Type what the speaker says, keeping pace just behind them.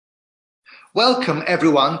Welcome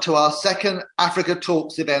everyone to our second Africa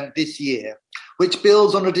Talks event this year, which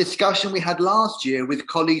builds on a discussion we had last year with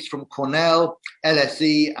colleagues from Cornell,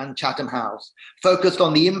 LSE and Chatham House, focused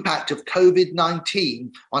on the impact of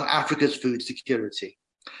COVID-19 on Africa's food security.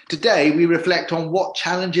 Today, we reflect on what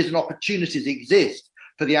challenges and opportunities exist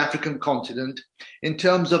for the African continent in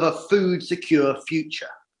terms of a food secure future.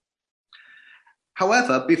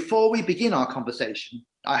 However, before we begin our conversation,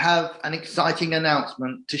 I have an exciting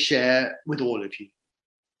announcement to share with all of you.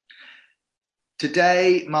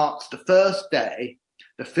 Today marks the first day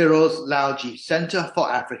the Firoz Lalji Center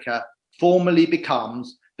for Africa formally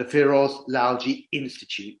becomes the Firoz Lalji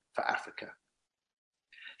Institute for Africa.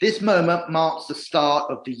 This moment marks the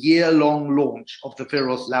start of the year-long launch of the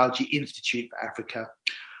Firoz Lalji Institute for Africa,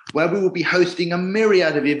 where we will be hosting a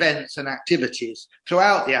myriad of events and activities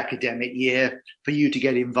throughout the academic year for you to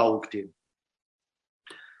get involved in.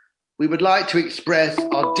 We would like to express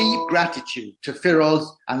our deep gratitude to Firoz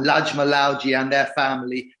and Lajma Lalji and their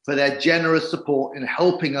family for their generous support in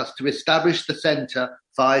helping us to establish the centre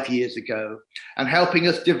 5 years ago and helping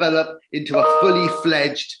us develop into a fully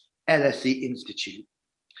fledged LSE Institute.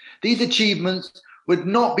 These achievements would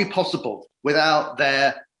not be possible without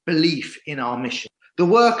their belief in our mission. The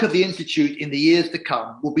work of the Institute in the years to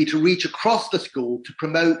come will be to reach across the school to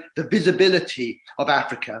promote the visibility of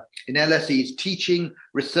Africa in LSE's teaching,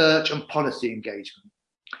 research and policy engagement.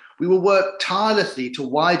 We will work tirelessly to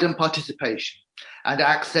widen participation and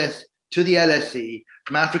access to the LSE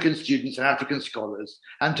from African students and African scholars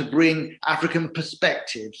and to bring African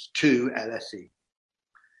perspectives to LSE.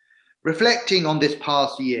 Reflecting on this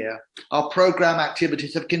past year, our programme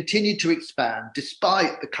activities have continued to expand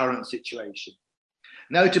despite the current situation.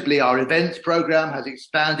 Notably, our events programme has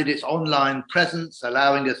expanded its online presence,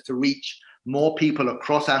 allowing us to reach more people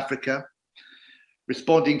across Africa.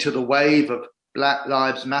 Responding to the wave of Black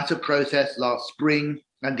Lives Matter protests last spring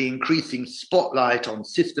and the increasing spotlight on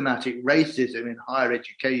systematic racism in higher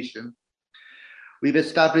education, we've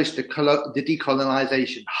established the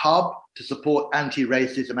Decolonisation Hub to support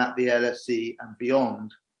anti-racism at the LSE and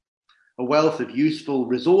beyond. A wealth of useful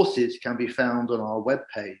resources can be found on our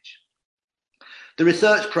webpage. The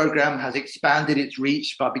research programme has expanded its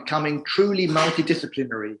reach by becoming truly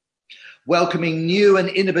multidisciplinary, welcoming new and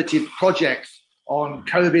innovative projects on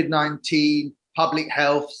COVID-19, public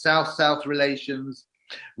health, South-South relations,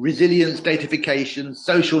 resilience datafication,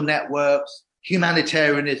 social networks,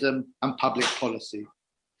 humanitarianism and public policy.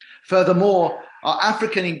 Furthermore, our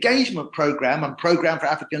African engagement programme and programme for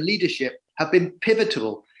African leadership have been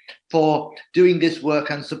pivotal for doing this work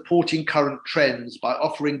and supporting current trends by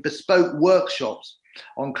offering bespoke workshops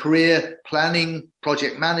on career planning,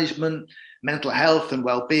 project management, mental health and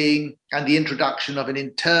well-being, and the introduction of an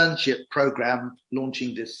internship programme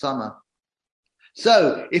launching this summer.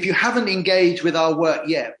 So, if you haven't engaged with our work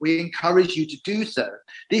yet, we encourage you to do so.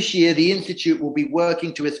 This year, the Institute will be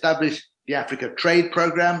working to establish the Africa Trade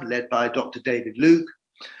Programme, led by Dr. David Luke,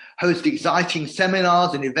 host exciting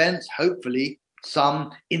seminars and events, hopefully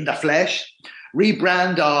some in the flesh,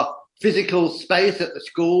 rebrand our physical space at the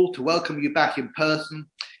school to welcome you back in person,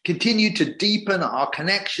 continue to deepen our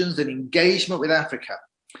connections and engagement with Africa.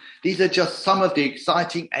 These are just some of the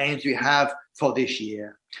exciting aims we have for this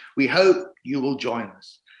year. We hope you will join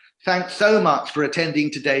us. Thanks so much for attending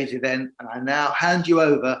today's event, and I now hand you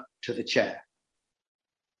over to the chair.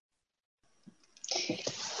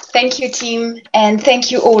 Thank you, team, and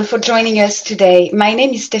thank you all for joining us today. My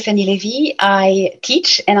name is Stephanie Levy. I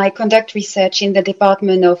teach and I conduct research in the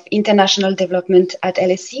Department of International Development at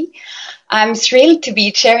LSE. I'm thrilled to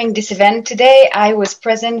be chairing this event today. I was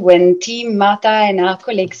present when Team Marta and our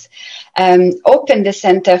colleagues opened the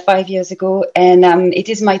center 5 years ago, and it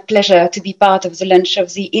is my pleasure to be part of the launch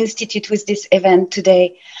of the Institute with this event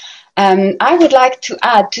today. I would like to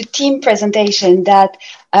add to team presentation that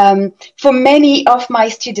for many of my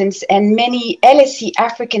students and many LSE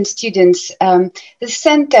African students, the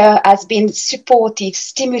center has been supportive,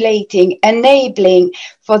 stimulating, enabling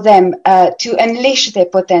for them to unleash their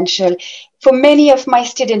potential. For many of my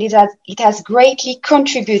students, it has greatly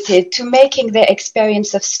contributed to making their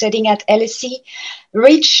experience of studying at LSE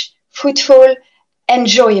rich, fruitful,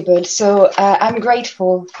 enjoyable. So I'm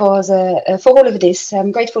grateful for all of this.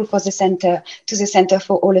 I'm grateful for the center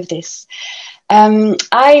for all of this.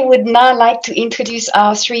 I would now like to introduce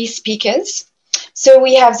our three speakers. So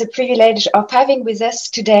we have the privilege of having with us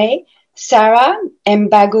today Sarah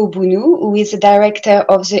Mbago Bunu, who is the director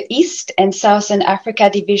of the East and Southern Africa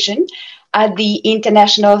Division at the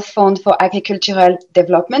International Fund for Agricultural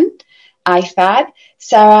Development. IFAD.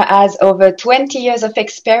 Sarah has over 20 years of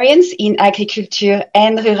experience in agriculture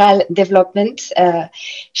and rural development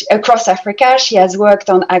across Africa. She has worked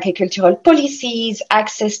on agricultural policies,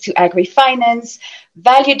 access to agri-finance,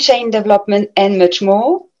 value chain development, and much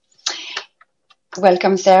more.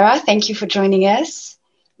 Welcome, Sarah. Thank you for joining us.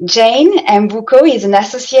 Jane Mbuko is an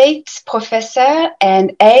associate professor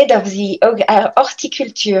and head of the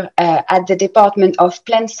horticulture at the Department of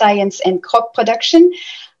Plant Science and Crop Production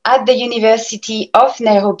at the University of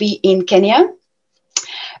Nairobi in Kenya.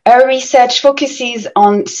 Her research focuses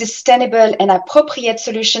on sustainable and appropriate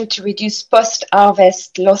solutions to reduce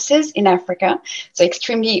post-harvest losses in Africa, so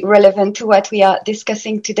extremely relevant to what we are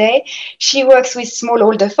discussing today. She works with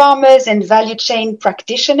smallholder farmers and value chain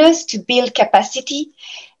practitioners to build capacity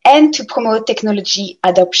and to promote technology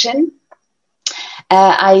adoption.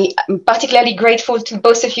 I am particularly grateful to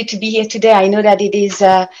both of you to be here today. I know that it is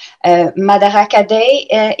Madaraka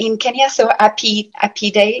Day in Kenya, so happy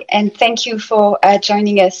day, and thank you for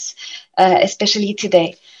joining us, especially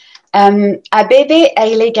today. Abebe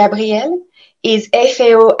Aile Gabriel is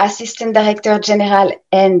FAO Assistant Director General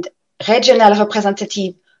and Regional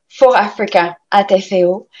Representative for Africa at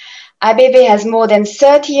FAO. Abebe has more than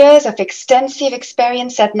 30 years of extensive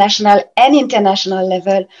experience at national and international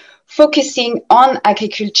level, focusing on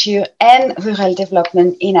agriculture and rural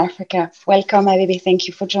development in Africa. Welcome, Abebe. Thank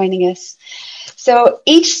you for joining us. So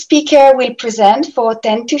each speaker will present for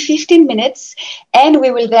 10 to 15 minutes, and we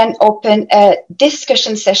will then open a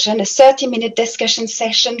discussion session, a 30-minute discussion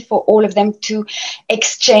session for all of them to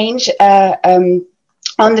exchange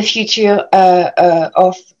on the future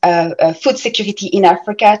of food security in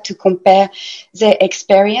Africa, to compare their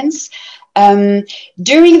experience.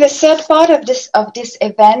 During the third part of this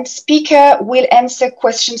event, speaker will answer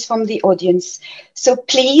questions from the audience. So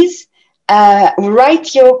please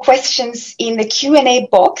write your questions in the Q&A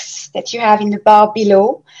box that you have in the bar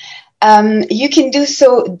below. You can do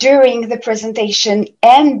so during the presentation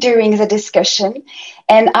and during the discussion,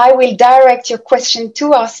 and I will direct your question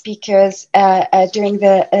to our speakers during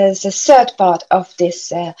the third part of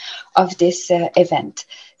this event.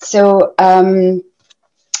 So,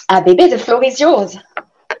 Abebe, the floor is yours.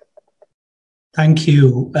 Thank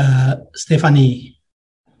you, Stephanie.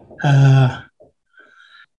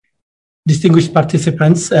 Distinguished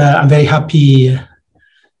participants, I'm very happy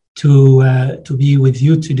to be with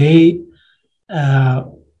you today.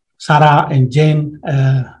 Sarah and Jane,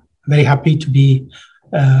 very happy to be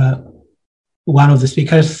one of the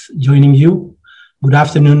speakers joining you. Good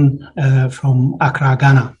afternoon from Accra,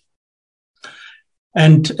 Ghana.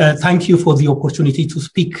 And thank you for the opportunity to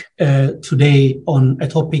speak today on a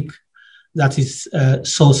topic that is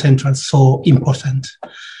so central, so important.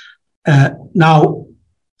 Now,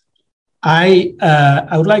 I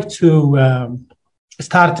would like to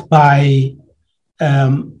start by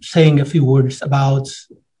saying a few words about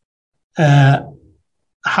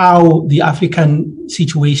how the African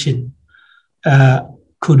situation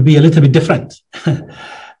could be a little bit different,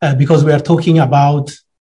 because we are talking about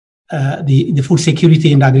the food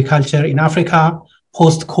security and agriculture in Africa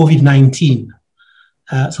post-COVID-19.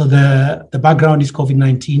 So the background is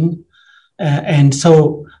COVID-19. And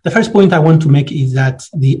so the first point I want to make is that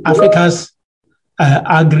the Africa's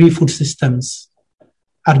agri-food systems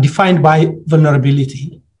are defined by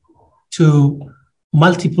vulnerability to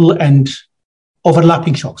multiple and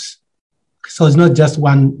overlapping shocks. So it's not just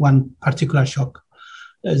one particular shock.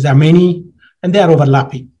 There are many, and they are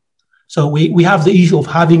overlapping. So we have the issue of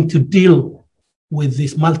having to deal with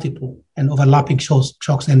these multiple and overlapping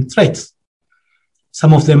shocks and threats.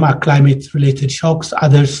 Some of them are climate-related shocks,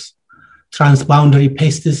 others transboundary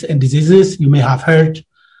pests and diseases. You may have heard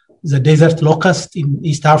the desert locust in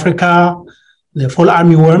East Africa, the fall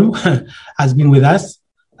armyworm has been with us,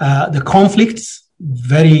 the conflicts,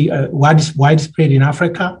 very widespread in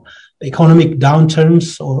Africa, economic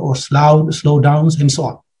downturns or slowdowns, and so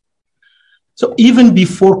on. So even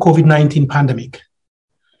before COVID-19 pandemic,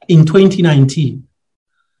 in 2019,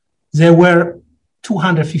 there were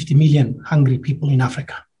 250 million hungry people in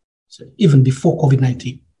Africa, so even before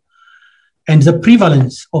COVID-19. And the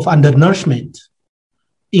prevalence of undernourishment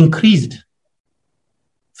increased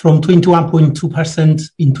from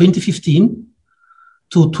 21.2% in 2015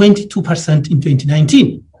 to 22% in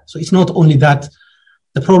 2019. So it's not only that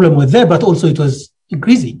the problem was there, but also it was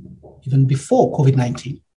increasing even before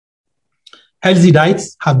COVID-19. Healthy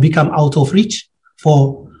diets have become out of reach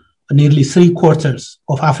for nearly 3/4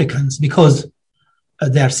 of Africans because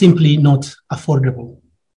they are simply not affordable.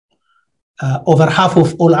 Over half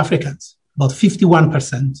of all Africans, about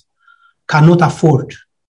 51%, cannot afford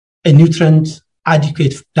a nutrient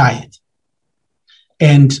adequate diet.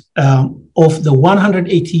 And of the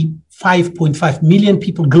 185.5 million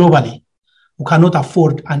people globally who cannot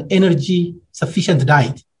afford an energy sufficient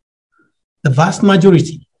diet, the vast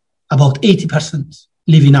majority, about 80%,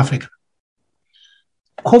 live in Africa.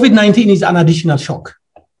 COVID-19 is an additional shock,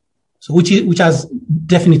 so which has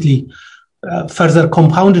definitely further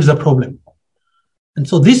compounded the problem. And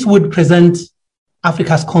so this would present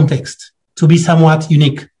Africa's context to be somewhat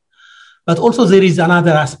unique. But also there is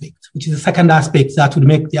another aspect, which is the second aspect that would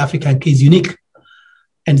make the African case unique.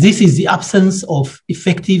 And this is the absence of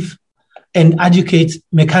effective and adequate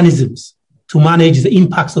mechanisms to manage the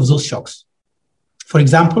impacts of those shocks. For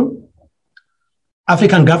example,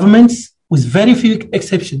 African governments, with very few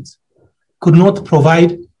exceptions, could not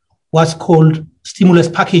provide what's called stimulus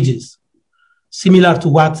packages, similar to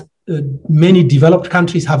what many developed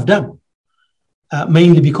countries have done,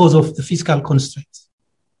 mainly because of the fiscal constraints.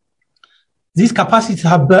 These capacities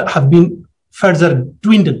have been further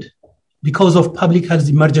dwindled because of public health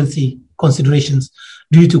emergency considerations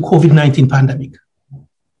due to COVID-19 pandemic.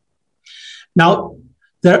 Now,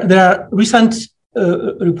 there are recent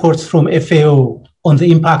reports from FAO on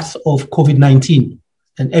the impacts of COVID-19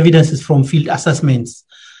 and evidences from field assessments.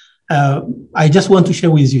 I just want to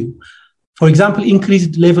share with you, for example,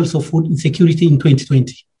 increased levels of food insecurity in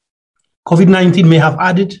 2020. COVID-19 may have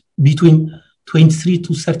added between 23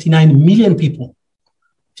 to 39 million people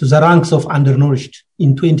to the ranks of undernourished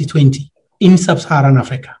in 2020 in sub-Saharan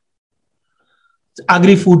Africa. The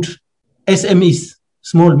agri-food SMEs,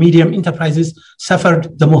 small, medium enterprises,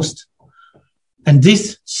 suffered the most. And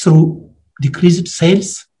this through decreased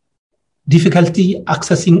sales, difficulty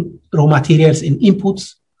accessing raw materials and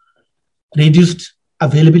inputs, reduced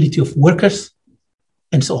availability of workers,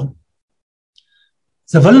 and so on.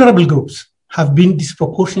 The vulnerable groups have been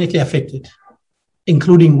disproportionately affected,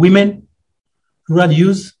 including women, rural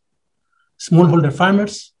youth, smallholder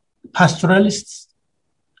farmers, pastoralists,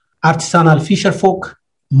 artisanal fisherfolk,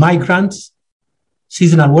 migrants,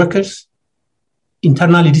 seasonal workers,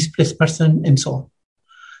 internally displaced persons, and so on.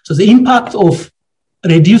 So the impact of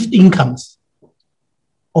reduced incomes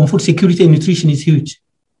on food security and nutrition is huge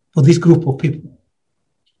for this group of people.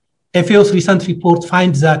 FAO's recent report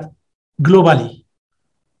finds that globally,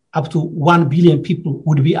 up to 1 billion people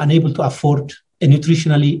would be unable to afford a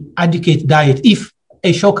nutritionally adequate diet if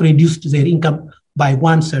a shock reduced their income by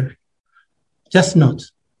 1/3. Just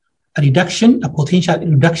note, a potential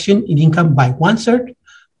reduction in income by 1/3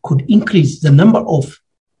 could increase the number of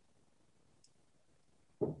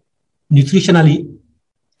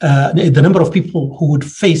the number of people who would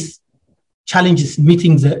face challenges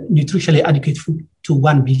meeting the nutritionally adequate food to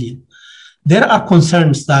 1 billion. There are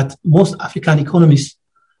concerns that most African economies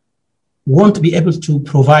won't be able to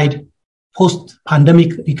provide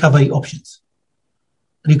post-pandemic recovery options.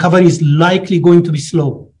 Recovery is likely going to be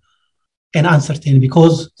slow and uncertain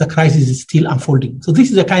because the crisis is still unfolding. So this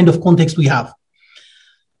is the kind of context we have.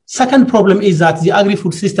 Second problem is that the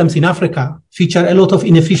agri-food systems in Africa feature a lot of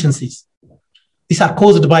inefficiencies. These are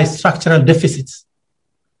caused by structural deficits.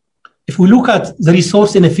 If we look at the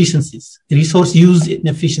resource inefficiencies, the resource use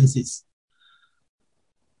inefficiencies,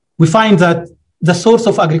 we find that the source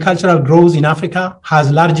of agricultural growth in Africa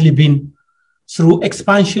has largely been through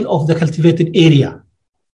expansion of the cultivated area,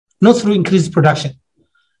 not through increased production.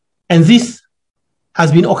 And this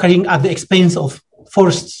has been occurring at the expense of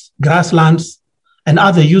forests, grasslands, and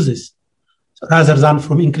other uses, rather than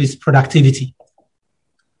from increased productivity.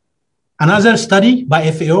 Another study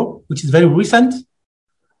by FAO, which is very recent,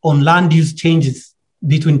 on land use changes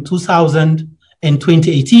between 2000 and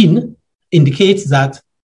 2018, indicates that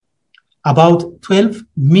about 12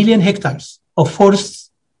 million hectares of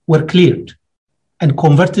forests were cleared and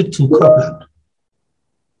converted to cropland.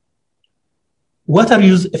 Water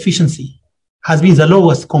use efficiency has been the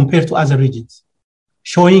lowest compared to other regions,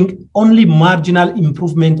 showing only marginal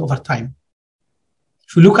improvement over time.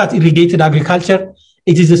 If you look at irrigated agriculture,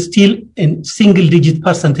 it is still in single-digit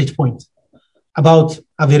percentage point,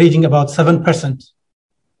 averaging about 7%.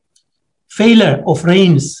 Failure of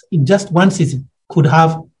rains in just one season could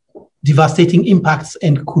have devastating impacts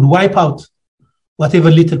and could wipe out whatever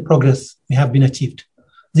little progress may have been achieved.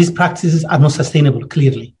 These practices are not sustainable,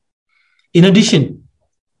 clearly. In addition,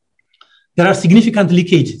 there are significant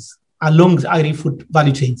leakages along the agri-food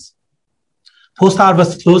value chains.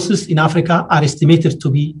 Post-harvest losses in Africa are estimated to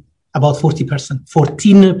be about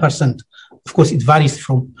 14%. Of course, it varies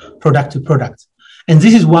from product to product. And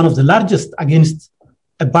this is one of the largest against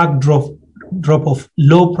a backdrop of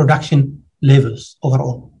low production levels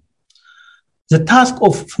overall. The task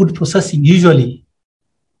of food processing usually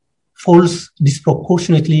falls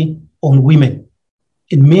disproportionately on women.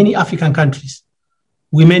 In many African countries,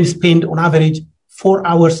 women spend on average 4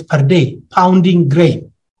 hours per day pounding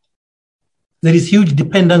grain. There is huge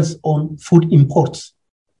dependence on food imports.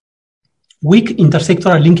 Weak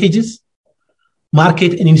intersectoral linkages,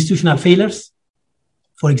 market and institutional failures.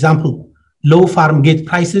 For example, low farm gate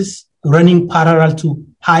prices running parallel to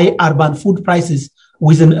high urban food prices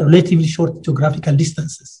within relatively short geographical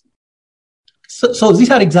distances. So these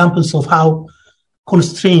are examples of how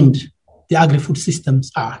constrained the agri-food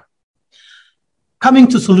systems are. Coming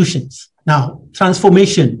to solutions. Now,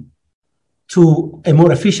 transformation to a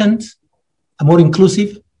more efficient, a more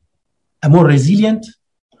inclusive, a more resilient,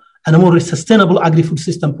 and a more sustainable agri-food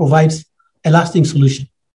system provides a lasting solution.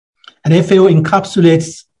 And FAO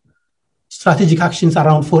encapsulates strategic actions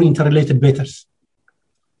around 4 interrelated betters.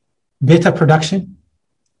 Better production,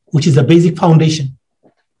 which is the basic foundation,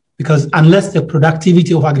 because unless the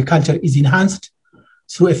productivity of agriculture is enhanced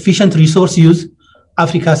through efficient resource use,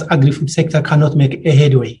 Africa's agri-food sector cannot make a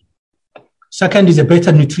headway. Second is a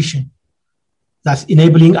better nutrition, that's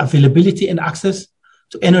enabling availability and access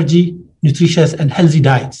to energy, nutritious, and healthy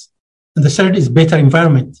diets. And the third is better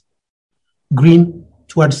environment,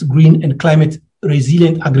 towards green and climate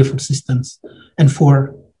resilient agri-food systems. And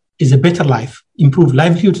 4 is a better life, improved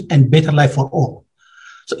livelihoods, and better life for all.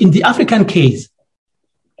 So in the African case,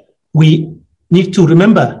 we need to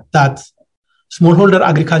remember that smallholder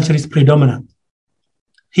agriculture is predominant.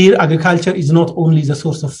 Here, agriculture is not only the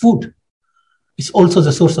source of food, it's also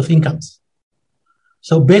the source of incomes.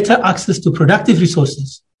 So better access to productive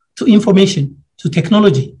resources, to information, to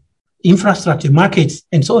technology, infrastructure, markets,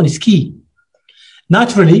 and so on is key.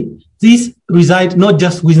 Naturally, these reside not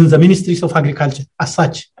just within the ministries of agriculture as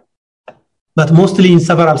such, but mostly in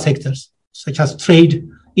several sectors, such as trade,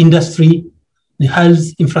 industry,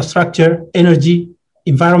 health, infrastructure, energy,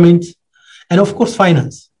 environment, and of course,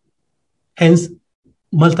 finance. Hence,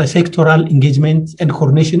 multi-sectoral engagement and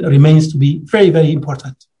coordination remains to be very, very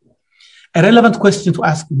important. A relevant question to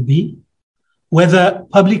ask would be whether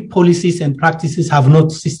public policies and practices have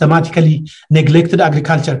not systematically neglected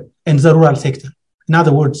agriculture and the rural sector. In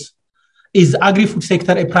other words, is the agri-food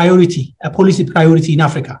sector a priority, a policy priority in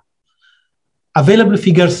Africa? Available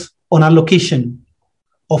figures on allocation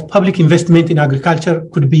of public investment in agriculture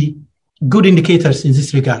could be good indicators in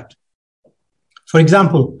this regard. For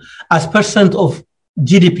example, as percent of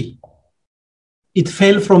GDP, it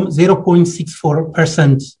fell from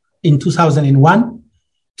 0.64% in 2001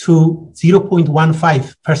 to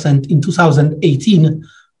 0.15% in 2018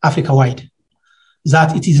 Africa-wide.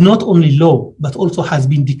 That it is not only low, but also has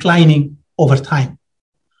been declining over time.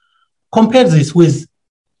 Compare this with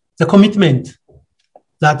the commitment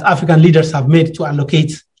that African leaders have made to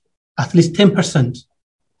allocate at least 10%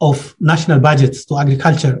 of national budgets to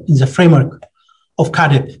agriculture in the framework of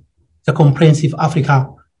CAADP, the Comprehensive Africa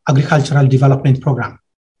Agricultural Development Program.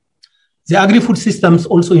 The agri-food systems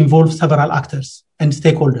also involve several actors and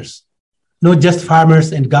stakeholders, not just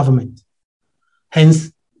farmers and government.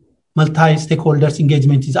 Hence, multi-stakeholders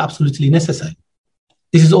engagement is absolutely necessary.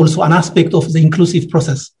 This is also an aspect of the inclusive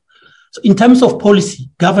process. So in terms of policy,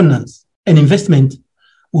 governance, and investment,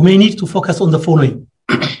 we may need to focus on the following.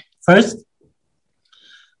 First,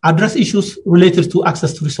 address issues related to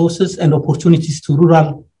access to resources and opportunities to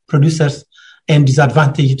rural producers and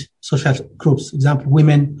disadvantaged social groups, for example,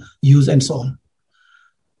 women, youth, and so on.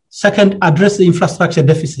 Second, address the infrastructure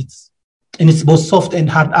deficits in its both soft and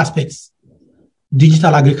hard aspects,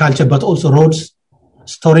 digital agriculture, but also roads,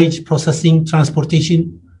 storage, processing,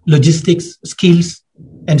 transportation, logistics, skills,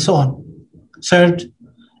 and so on. Third,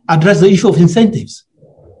 address the issue of incentives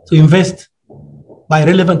to invest by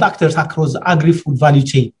relevant actors across the agri-food value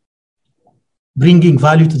chain, bringing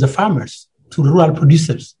value to the farmers, to rural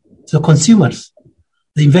producers, to the consumers,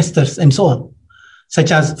 the investors, and so on,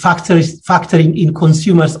 such as factoring in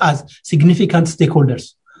consumers as significant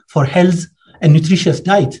stakeholders for health and nutritious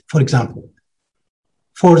diet, for example.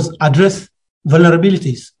 Fourth, address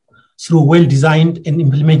vulnerabilities through well-designed and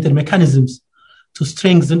implemented mechanisms to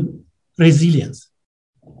strengthen resilience.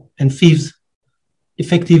 And fifth,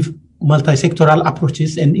 effective multi-sectoral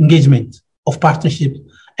approaches and engagement of partnership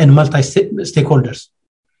and multi-stakeholders.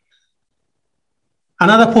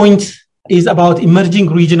 Another point is about emerging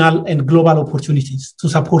regional and global opportunities to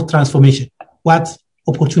support transformation. What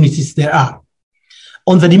opportunities there are.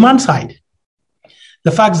 On the demand side,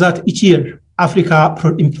 the fact that each year Africa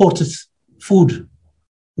imports food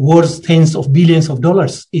worth tens of billions of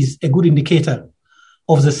dollars is a good indicator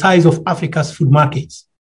of the size of Africa's food markets.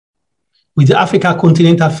 With the Africa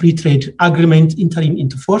Continental Free Trade Agreement entering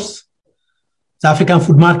into force, the African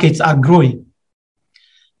food markets are growing.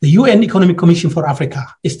 The UN Economic Commission for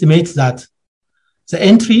Africa estimates that The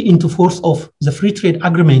entry into force of the free trade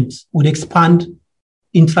agreement would expand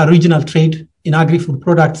intra-regional trade in agri-food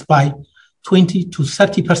products by 20 to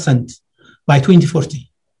 30% by 2040.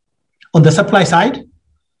 On the supply side,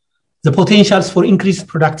 the potentials for increased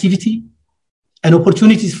productivity and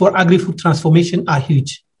opportunities for agri-food transformation are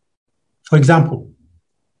huge. For example,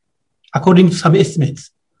 according to some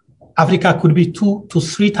estimates, Africa could be 2 to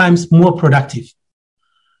 3 times more productive.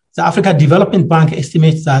 The Africa Development Bank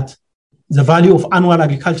estimates that the value of annual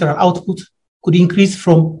agricultural output could increase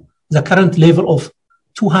from the current level of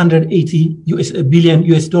 $280 billion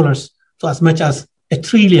to as much as $1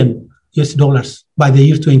 trillion by the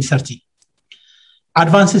year 2030.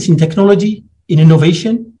 Advances in technology, in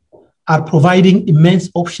innovation, are providing immense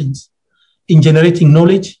options in generating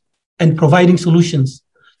knowledge and providing solutions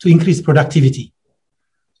to increase productivity.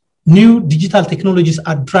 New digital technologies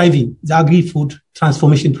are driving the agri-food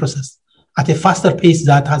transformation process at a faster pace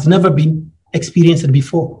that has never been experienced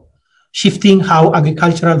before, shifting how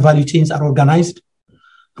agricultural value chains are organized,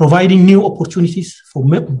 providing new opportunities for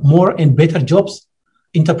more and better jobs,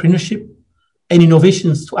 entrepreneurship, and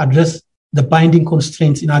innovations to address the binding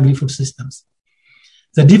constraints in agri-food systems.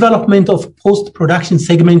 The development of post-production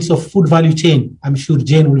segments of food value chain, I'm sure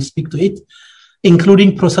Jane will speak to it,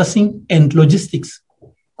 including processing and logistics,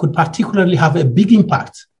 could particularly have a big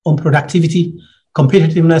impact on productivity,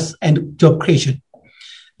 competitiveness, and job creation.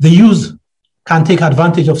 The youth can take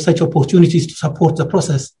advantage of such opportunities to support the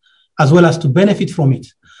process as well as to benefit from it.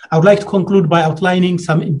 I would like to conclude by outlining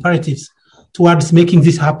some imperatives towards making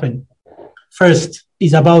this happen. First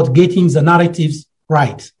is about getting the narratives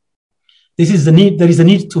right. There is a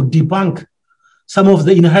need to debunk some of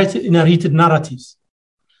the inherited narratives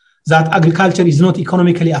that agriculture is not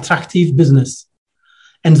economically attractive business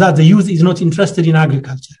and that the youth is not interested in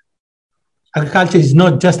agriculture. Agriculture is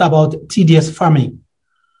not just about tedious farming.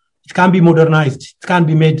 It can be modernized. It can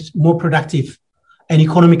be made more productive and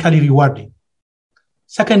economically rewarding.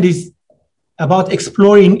 Second is about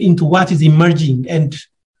exploring into what is emerging and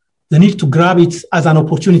the need to grab it as an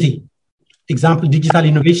opportunity. Example, digital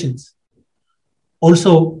innovations.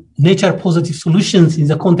 Also, nature-positive solutions in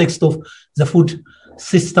the context of the Food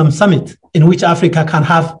System Summit, in which Africa can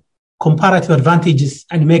have comparative advantages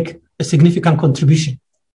and make a significant contribution.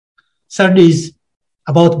 Third is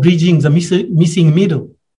about bridging the missing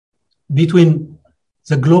middle between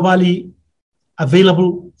the globally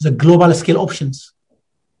available, the global scale options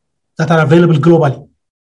that are available globally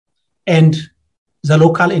and the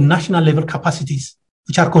local and national level capacities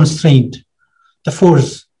which are constrained. The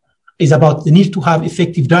fourth is about the need to have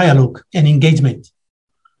effective dialogue and engagement,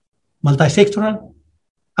 multi-sectoral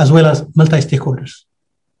as well as multi-stakeholders.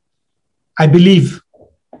 I believe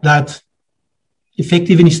that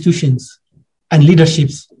effective institutions and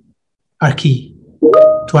leaderships are key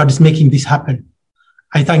towards making this happen.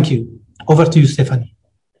 I thank you. Over to you, Stephanie.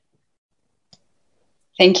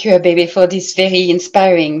 Thank you, Abebe, for this very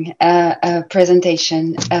inspiring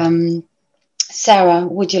presentation. Sarah,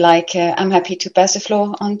 would you like, I'm happy to pass the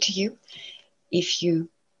floor on to you if you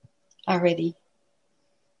are ready.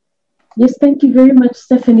 Yes, thank you very much,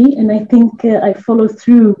 Stephanie. And I think I follow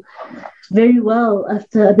through very well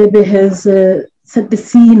after Abebe has set the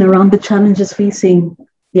scene around the challenges facing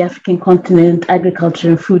the African continent, agriculture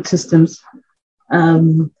and food systems.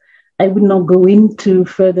 I would not go into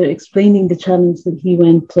further explaining the challenge that he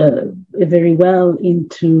went very well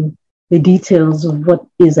into the details of what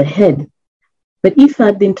is ahead. But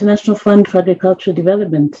IFAD, the International Fund for Agricultural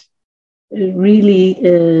Development, really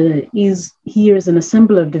is here as an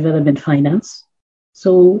assembler of development finance.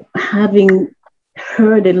 So having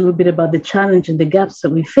heard a little bit about the challenge and the gaps that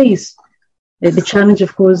we face, the challenge,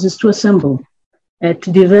 of course, is to assemble,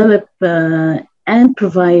 to develop and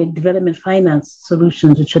provide development finance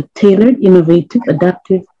solutions which are tailored, innovative,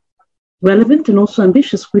 adaptive, relevant, and also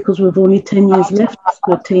ambitious, because we have only 10 years left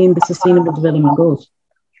to attain the Sustainable Development Goals.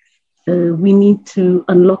 We need to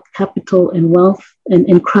unlock capital and wealth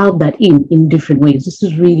and crowd that in different ways. This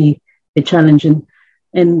is really the challenge.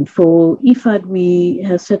 And for IFAD, we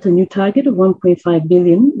have set a new target of 1.5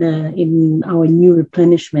 billion in our new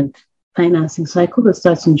replenishment financing cycle that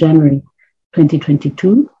starts in January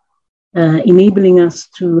 2022, enabling us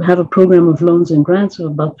to have a program of loans and grants of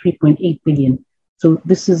about 3.8 billion. So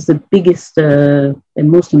this is the biggest and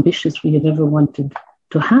most ambitious we have ever wanted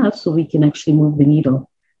to have, so we can actually move the needle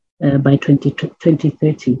by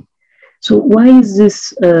 2030. So why is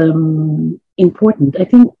this important? I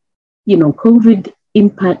think, COVID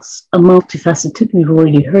impacts are multifaceted. We've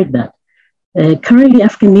already heard that. Currently,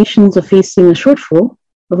 African nations are facing a shortfall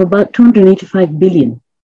of about 285 billion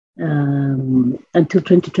until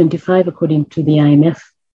 2025, according to the IMF.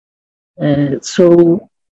 So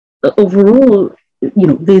overall,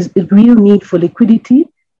 there's a real need for liquidity,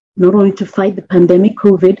 not only to fight the pandemic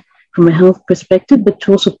COVID from a health perspective, but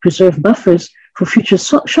to also preserve buffers for future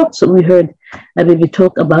shocks that we heard Abebe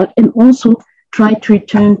talk about, and also try to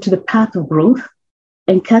return to the path of growth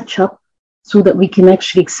and catch up so that we can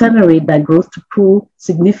actually accelerate that growth to pull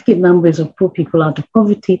significant numbers of poor people out of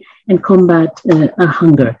poverty and combat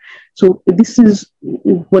hunger. So this is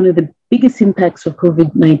one of the biggest impacts of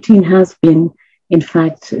COVID-19 has been, in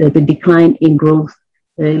fact, the decline in growth,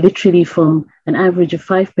 literally from an average of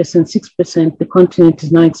 5%, 6%, the continent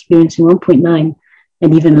is now experiencing 1.9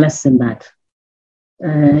 and even less than that.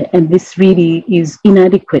 And this really is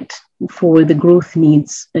inadequate for the growth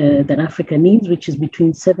needs that Africa needs, which is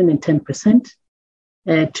between 7 and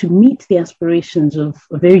 10%, to meet the aspirations of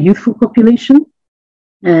a very youthful population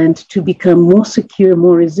and to become more secure,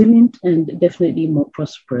 more resilient, and definitely more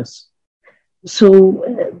prosperous. So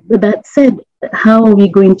that said, how are we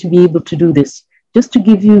going to be able to do this? Just to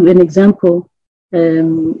give you an example,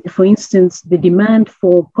 for instance, the demand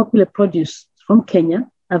for popular produce from Kenya,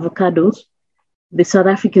 avocados, the South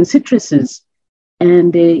African citruses,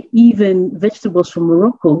 and even vegetables from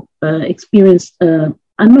Morocco experienced a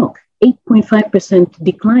knock, 8.5%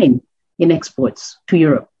 decline in exports to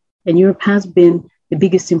Europe. And Europe has been the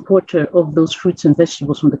biggest importer of those fruits and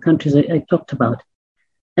vegetables from the countries I talked about.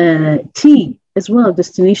 Tea as well,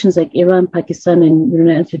 destinations like Iran, Pakistan, and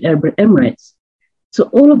United Arab Emirates. So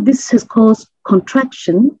all of this has caused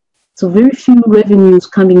contraction, so very few revenues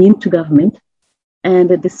coming into government.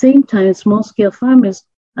 And at the same time, small-scale farmers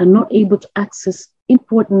are not able to access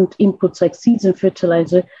important inputs like seeds and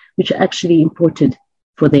fertilizer, which are actually imported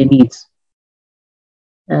for their needs.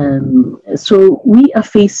 So we are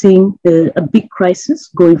facing a big crisis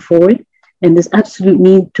going forward, and there's absolute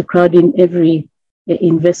need to crowd in every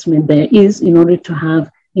investment there is in order to have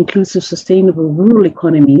inclusive, sustainable rural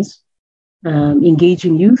economies,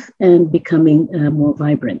 engaging youth and becoming more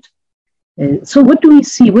vibrant. So what do we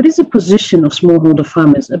see? What is the position of smallholder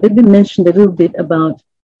farmers? Abebe mentioned a little bit about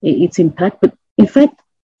its impact, but in fact,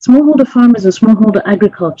 smallholder farmers and smallholder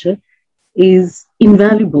agriculture is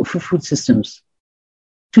invaluable for food systems.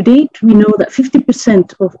 To date, we know that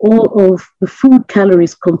 50% of all of the food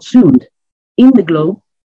calories consumed in the globe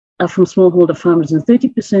are from smallholder farmers, and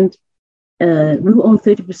 30% who own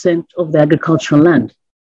 30% of the agricultural land.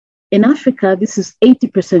 In Africa, this is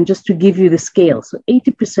 80%, just to give you the scale. So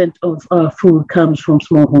 80% of our food comes from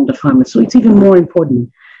smallholder farmers. So it's even more important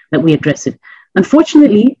that we address it.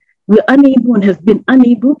 Unfortunately, we're unable and have been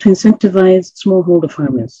unable to incentivize smallholder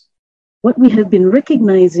farmers. What we have been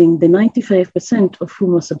recognizing, the 95% of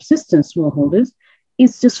whom are subsistence smallholders,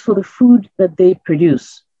 is just for the food that they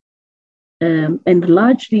produce, and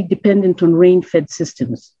largely dependent on rain-fed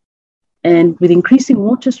systems. And with increasing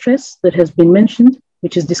water stress that has been mentioned,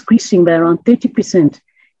 which is decreasing by around 30%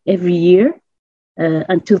 every year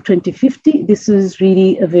until 2050, this is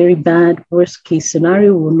really a very bad worst-case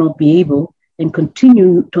scenario. We will not be able and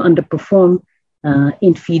continue to underperform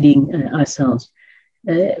in feeding ourselves.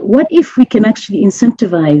 What if we can actually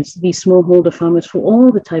incentivize these smallholder farmers for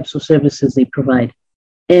all the types of services they provide?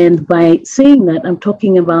 And by saying that, I'm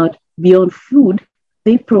talking about beyond food,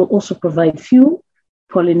 they also provide fuel,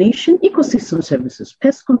 pollination, ecosystem services,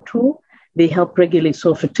 pest control. They help regulate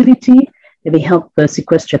soil fertility. They help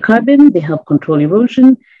sequester carbon. They help control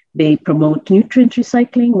erosion. They promote nutrient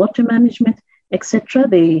recycling, water management, etc.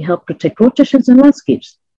 They help protect watersheds and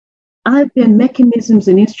landscapes. Are there mechanisms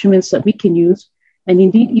and instruments that we can use? And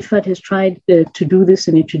indeed, IFAD has tried to do this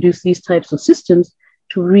and introduce these types of systems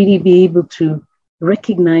to really be able to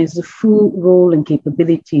recognize the full role and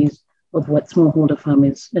capabilities of what smallholder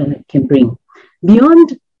farmers can bring.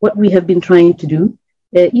 Beyond what we have been trying to do,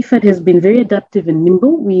 IFAD has been very adaptive and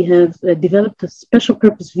nimble. We have developed a special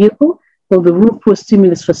purpose vehicle called the Rural Poor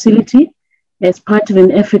Stimulus Facility as part of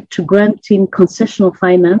an effort to grant in concessional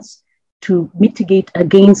finance to mitigate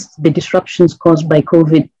against the disruptions caused by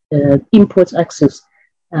COVID, imports access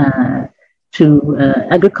to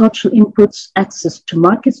agricultural inputs, access to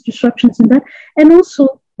markets disruptions in that, and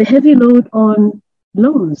also the heavy load on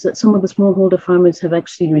loans that some of the smallholder farmers have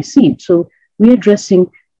actually received. So we're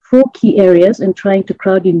addressing 4 key areas and trying to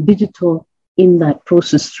crowd in digital in that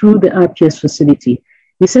process through the RPS facility.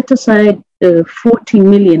 We set aside 14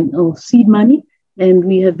 million of seed money, and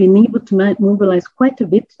we have been able to mobilize quite a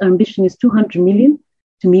bit. Our ambition is 200 million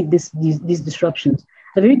to meet these disruptions.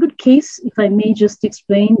 A very good case, if I may just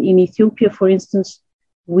explain, in Ethiopia, for instance,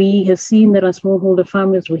 we have seen that our smallholder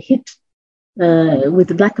farmers were hit with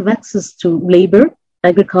the lack of access to labor,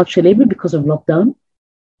 agricultural labor, because of lockdown.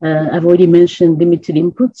 I've already mentioned limited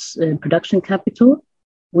inputs, production capital.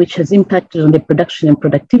 which has impacted on their production and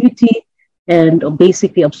productivity and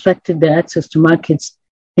basically obstructed their access to markets.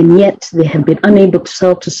 And yet they have been unable to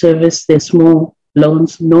sell to service their small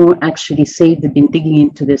loans, nor actually save. They've been digging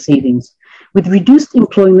into their savings. With reduced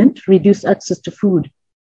employment, reduced access to food,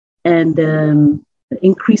 and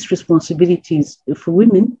increased responsibilities for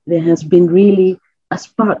women, there has been really a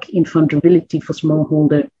spark in vulnerability for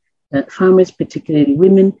smallholder farmers, particularly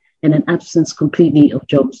women, and an absence completely of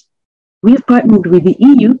jobs. We have partnered with the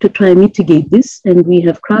EU to try and mitigate this, and we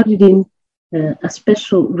have crowded in a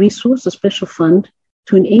special resource, a special fund,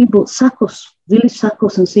 to enable SACCOs, village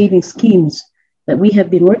SACCOs and saving schemes that we have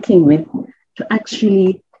been working with to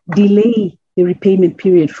actually delay the repayment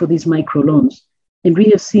period for these microloans. And we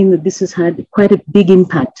have seen that this has had quite a big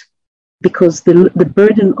impact, because the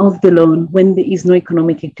burden of the loan when there is no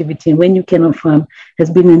economic activity and when you cannot farm has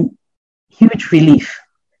been a huge relief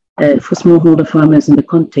for smallholder farmers in the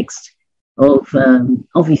context of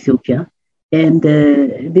Ethiopia. And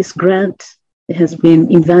this grant has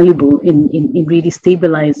been invaluable in really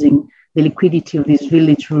stabilizing the liquidity of these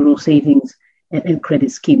village rural savings and credit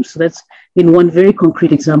schemes. So that's been one very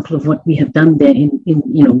concrete example of what we have done there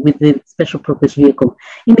with the special purpose vehicle.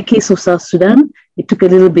 In the case of South Sudan, it took a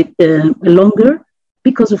little bit longer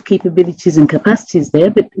because of capabilities and capacities there,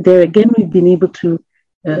 but there again, we've been able to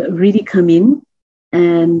really come in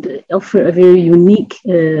and offer a very unique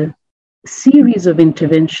series of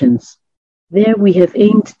interventions. There we have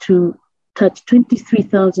aimed to touch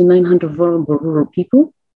 23,900 vulnerable rural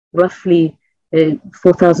people, roughly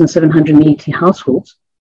 4,780 households.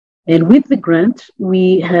 And with the grant,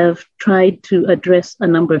 we have tried to address a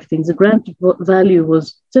number of things. The grant value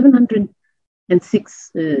was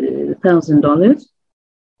 $706,000.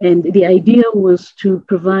 And the idea was to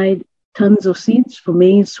provide tons of seeds for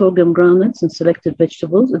maize, sorghum, groundnuts, and selected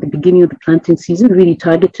vegetables at the beginning of the planting season, really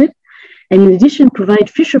targeted. And in addition, provide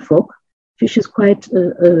fisherfolk. Fish is quite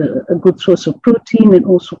a good source of protein, and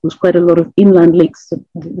also there's quite a lot of inland lakes that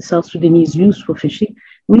the South Sudanese use for fishing,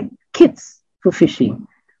 with kits for fishing.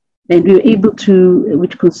 And we were able to,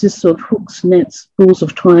 which consists of hooks, nets, spools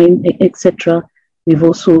of twine, etc. We've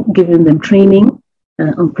also given them training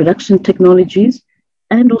on production technologies,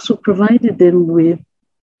 and also provided them with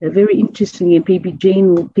very interestingly, and maybe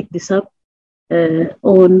Jane will pick this up,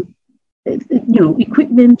 on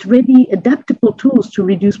equipment, ready, adaptable tools to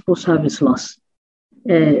reduce post-harvest loss.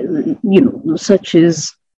 Such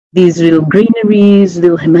as these little granaries,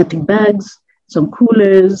 little hematic bags, some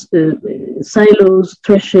coolers, silos,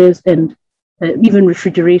 threshers, and even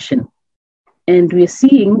refrigeration. And we are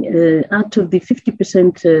seeing out of the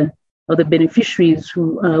 50% of the beneficiaries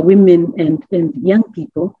who are women and young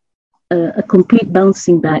people, a complete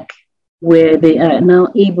bouncing back, where they are now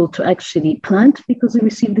able to actually plant because they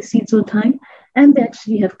received the seeds on time, and they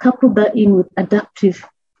actually have coupled that in with adaptive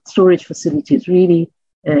storage facilities, really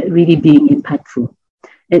being impactful.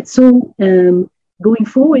 And so going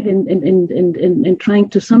forward and trying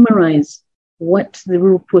to summarize what the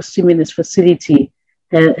Rural Poor Stimulus Facility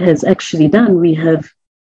has actually done, we have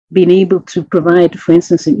been able to provide, for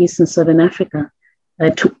instance, in East and Southern Africa,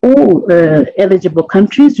 to all eligible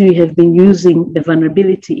countries. We have been using the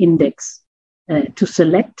vulnerability index to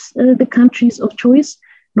select the countries of choice.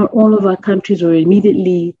 Not all of our countries were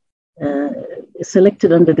immediately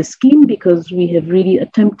selected under the scheme, because we have really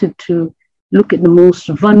attempted to look at the most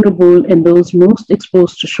vulnerable and those most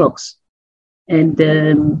exposed to shocks. And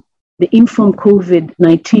the Inform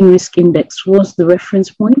COVID-19 Risk Index was the reference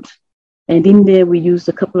point. And in there, we used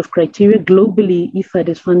a couple of criteria. Globally, IFAD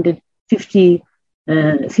has funded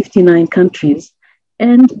 59 countries,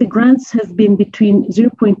 and the grants have been between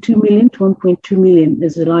 0.2 million to 1.2 million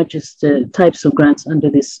as the largest types of grants under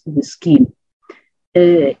this scheme.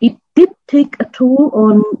 It did take a toll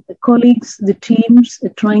on colleagues, the teams,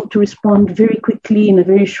 trying to respond very quickly in a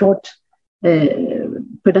very short,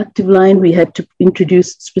 productive line. We had to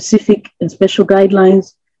introduce specific and special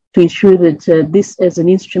guidelines to ensure that this as an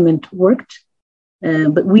instrument worked.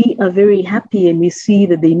 But we are very happy, and we see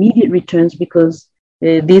that the immediate returns, because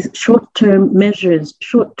these short-term measures,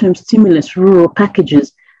 short-term stimulus, rural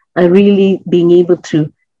packages, are really being able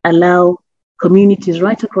to allow communities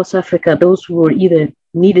right across Africa, those who were either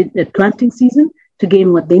needed at planting season to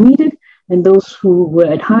gain what they needed, and those who were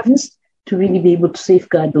at harvest to really be able to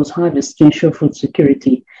safeguard those harvests to ensure food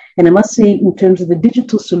security. And I must say, in terms of the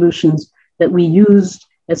digital solutions that we used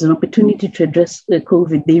as an opportunity to address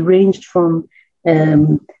COVID, they ranged from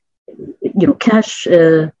cash,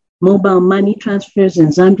 mobile money transfers in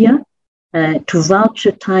Zambia, to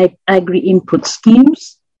voucher-type agri-input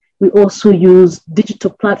schemes. We also use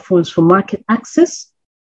digital platforms for market access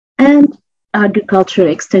and agriculture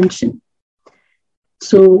extension.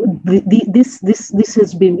 So this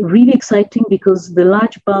has been really exciting because the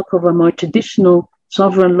large bulk of our more traditional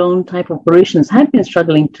sovereign loan type operations had been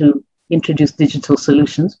struggling to introduce digital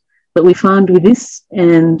solutions. But we found with this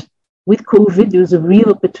and with COVID, there was a real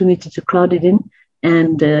opportunity to crowd it in.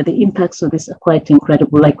 And the impacts of this are quite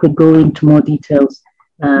incredible. I could go into more details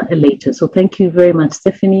later. So thank you very much,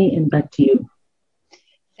 Stephanie, and back to you.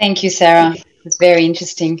 Thank you, Sarah. It's a very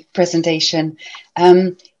interesting presentation.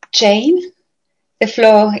 Jane, the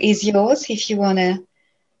floor is yours if you want to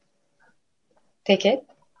take it.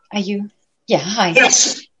 Are you? Yeah, hi.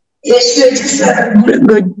 Yes,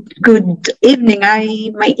 good evening.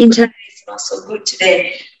 My internet is not so good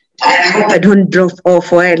today. I hope I don't drop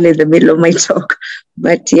off while in the middle of my talk.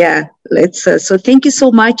 But yeah, let's. So thank you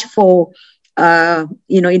so much for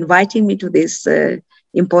inviting me to this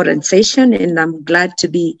important session, and I'm glad to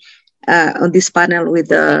be on this panel with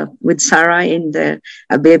Sarah and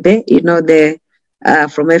Abebe.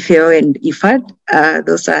 From FAO and IFAD.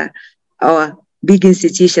 Those are our big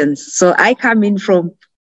institutions. So I come in from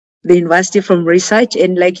the university from research,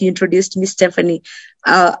 and like you introduced me, Stephanie,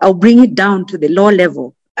 I'll bring it down to the low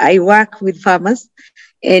level. I work with farmers,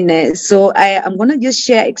 and so I'm going to just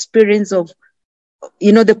share experience of,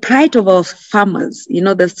 the plight of our farmers,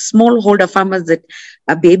 the smallholder farmers that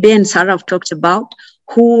Abebe and Sarah have talked about,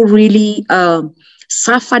 who really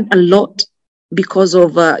suffered a lot because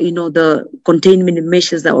of, the containment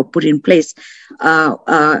measures that were put in place.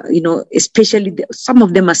 Especially some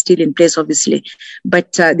of them are still in place, obviously,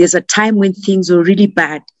 but there's a time when things were really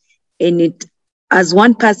bad. And as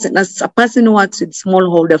a person who works with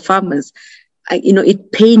smallholder farmers,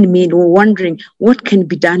 it pained me, and we're wondering what can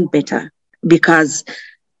be done better, because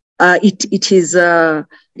it is,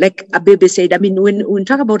 like Abebe said, I mean, when we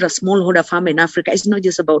talk about a smallholder farmer in Africa, it's not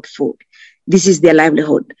just about food. This is their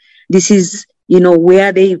livelihood. This is,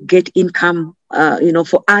 where they get income,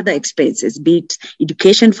 for other expenses, be it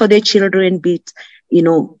education for their children, be it,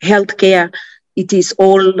 healthcare. It is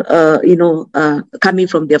all, coming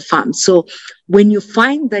from their farms. So when you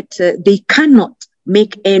find that they cannot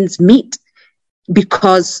make ends meet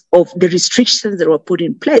because of the restrictions that were put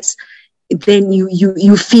in place, then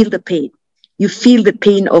you feel the pain. You feel the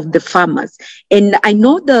pain of the farmers. And I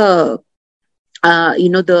know the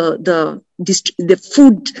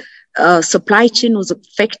food supply chain was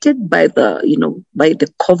affected by the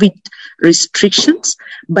COVID restrictions,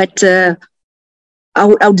 but I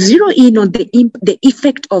would zero in on the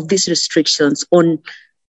effect of these restrictions on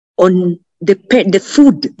the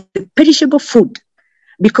food, the perishable food,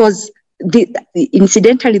 because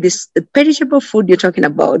incidentally, the perishable food you're talking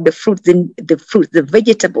about, the fruits, the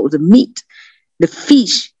vegetables, the meat, the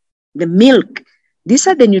fish, the milk, these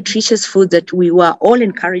are the nutritious foods that we were all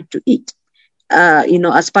encouraged to eat,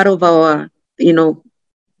 as part of our,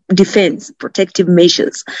 defense, protective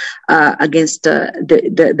measures against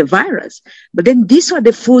the virus. But then these were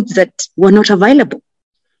the foods that were not available,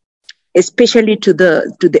 especially to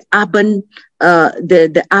the urban,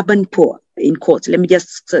 the urban poor, in quotes. Let me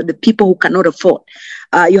just, the people who cannot afford.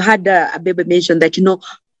 You had Abebe mention that,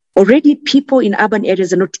 already people in urban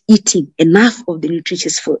areas are not eating enough of the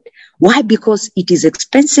nutritious food. Why? Because it is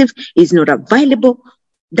expensive, it's not available.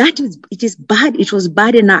 It is bad. It was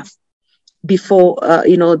bad enough before,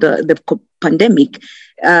 the pandemic.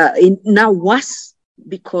 Now worse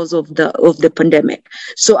because of the pandemic.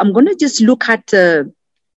 So I'm going to just look at paint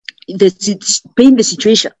the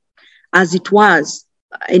situation as it was,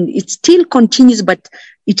 and it still continues, but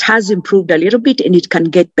it has improved a little bit, and it can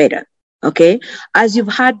get better. Okay, as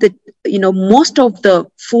you've heard that, most of the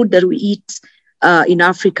food that we eat in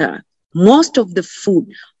Africa, most of the food,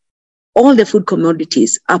 all the food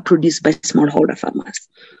commodities are produced by smallholder farmers.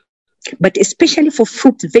 But especially for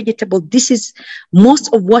fruit, vegetable, this is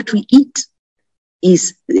most of what we eat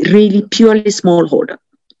is really purely smallholder,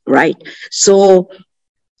 right? So,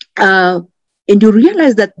 and you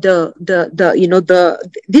realize that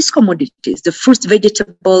these commodities, the fruits,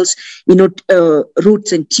 vegetables,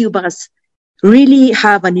 roots and tubers, really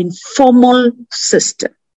have an informal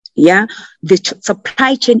system. Yeah, the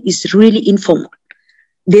supply chain is really informal.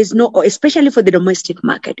 There's no, especially for the domestic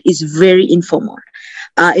market, is very informal.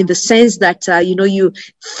 In the sense that,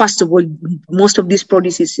 first of all, most of this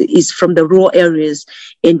produce is from the rural areas,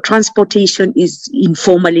 and transportation is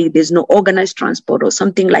informally, there's no organized transport or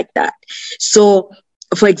something like that. So,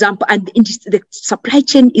 for example, and the supply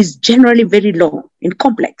chain is generally very long and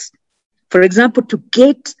complex. For example, to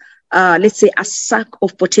get, let's say, a sack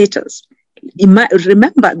of potatoes,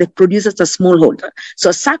 remember the producers are smallholder. So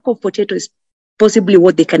a sack of potato is possibly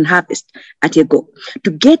what they can harvest at a go.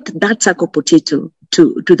 To get that sack of potato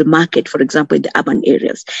to the market, for example, in the urban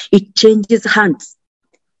areas, it changes hands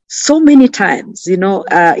so many times,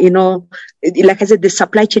 like I said, the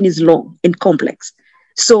supply chain is long and complex.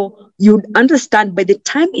 So you understand by the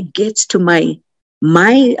time it gets to the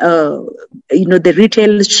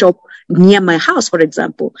retail shop near my house, for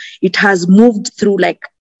example, it has moved through like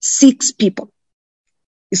 6 people.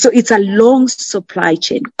 So it's a long supply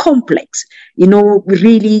chain, complex,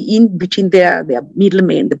 really in between their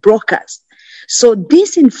middlemen, the brokers. So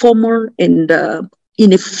this informal and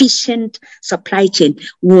inefficient supply chain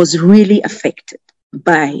was really affected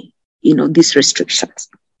by, these restrictions,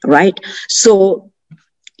 right? So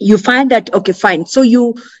you find that, okay, fine. So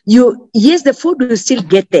yes, the food will still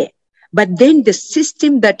get there, but then the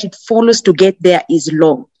system that it follows to get there is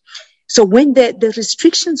long. So when the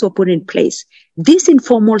restrictions were put in place, these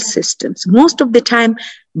informal systems, most of the time,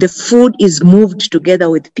 the food is moved together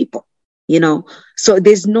with people, so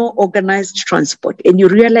there's no organized transport. And you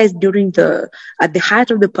realize at the height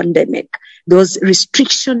of the pandemic, there was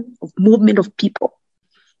restriction of movement of people.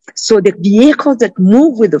 So the vehicles that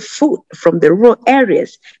move with the food from the rural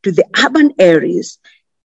areas to the urban areas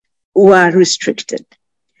were restricted.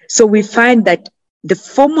 So we find that the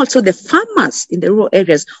farmers in the rural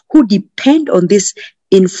areas who depend on this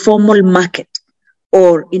informal market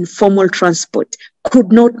or informal transport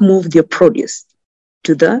could not move their produce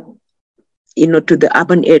to the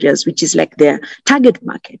urban areas, which is like their target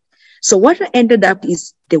market. So what ended up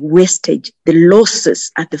is the wastage, the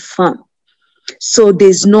losses at the farm. So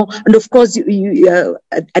there's no, and of course, I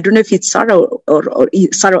don't know if it's Sarah or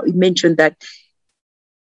Sarah mentioned that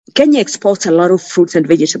Kenya exports a lot of fruits and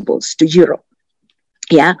vegetables to Europe.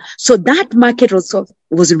 Yeah. So that market also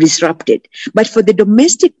was disrupted. But for the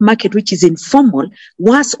domestic market, which is informal,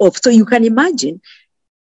 was off. So you can imagine,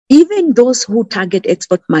 even those who target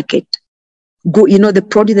export market, the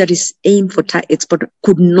produce that is aimed for export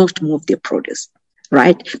could not move their produce,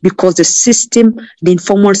 right? Because the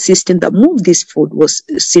informal system that moved this food was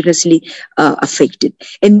seriously affected.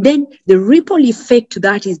 And then the ripple effect to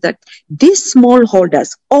that is that these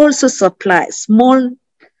smallholders also supply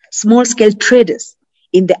small-scale traders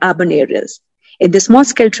in the urban areas. And the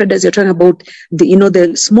small-scale traders, you're talking about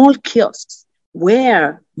the small kiosks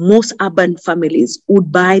where most urban families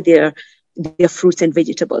would buy their fruits and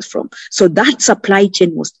vegetables from. So that supply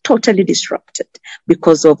chain was totally disrupted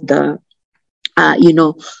because of the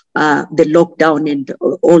lockdown and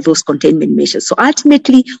all those containment measures. So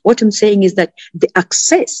ultimately, what I'm saying is that the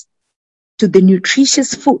access to the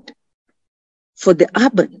nutritious food for the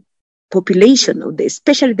urban population,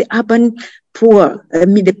 especially the urban poor,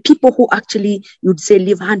 the people who actually, you'd say,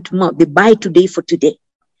 live hand to mouth, they buy today for today,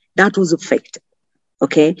 that was affected.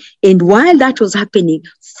 Okay. And while that was happening,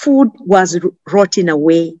 food was rotting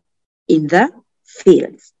away in the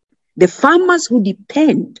fields. The farmers who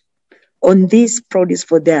depend on this produce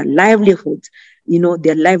for their livelihoods,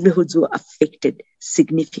 their livelihoods were affected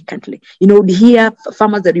significantly. Here,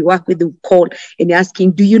 farmers that you work with will call and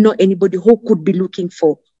asking, do you know anybody who could be looking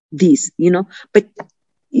for this? But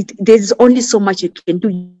there's only so much you can do.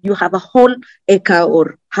 You have a whole acre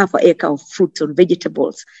or half an acre of fruits or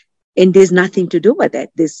vegetables, and there's nothing to do with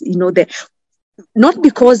that. There's, not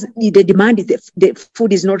because the demand is the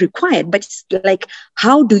food is not required, but it's like,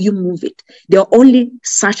 how do you move it? There are only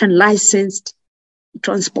certain licensed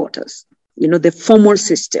transporters, the formal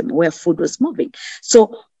system where food was moving.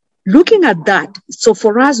 So looking at that, so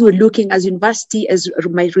for us, we're looking as university, as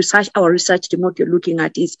our research team, what you're looking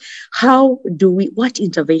at is what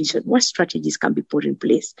intervention, what strategies can be put in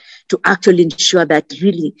place to actually ensure that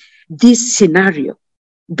really this scenario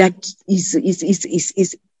that is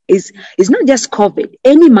not just COVID,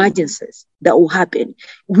 any emergencies that will happen.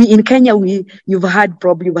 In Kenya, you've heard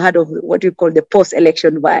of what you call the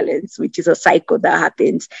post-election violence, which is a cycle that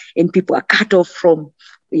happens and people are cut off from,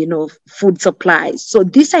 food supplies. So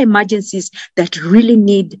these are emergencies that really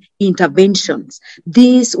need interventions.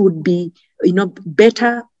 These would be,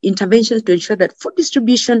 better interventions to ensure that food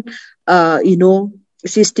distribution,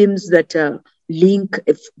 systems that link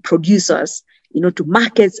producers, to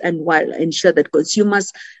markets, and while ensure that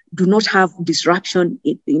consumers do not have disruption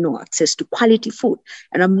in, access to quality food.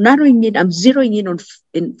 And I'm zeroing in on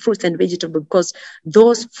fruits and vegetables because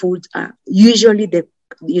those foods are usually they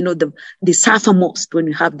suffer most when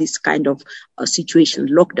we have this kind of situation,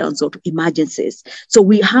 lockdowns or emergencies. So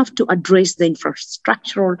we have to address the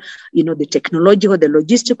infrastructural, the technological, the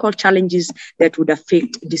logistical challenges that would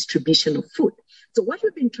affect distribution of food. So what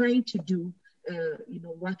we've been trying to do,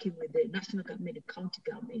 working with the national government and county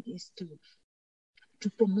government, is to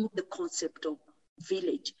promote the concept of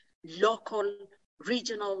village, local,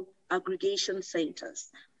 regional aggregation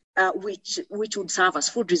centers, which would serve as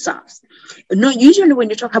food reserves. Usually when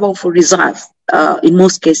you talk about food reserves, in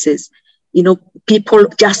most cases, people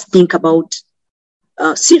just think about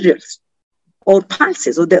cereals or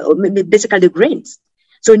pulses or basically the grains.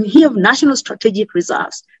 So when you have national strategic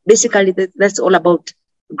reserves, basically that's all about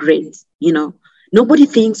grains. Nobody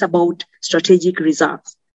thinks about strategic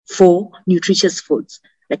reserves for nutritious foods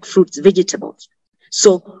like fruits, vegetables.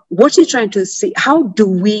 So what you're trying to say, how do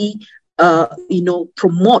we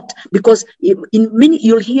promote, because in many,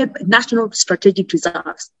 you'll hear national strategic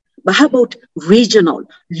reserves, but how about regional,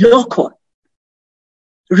 local,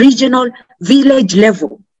 village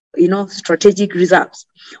level, strategic reserves,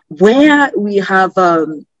 where we have,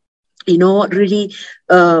 really,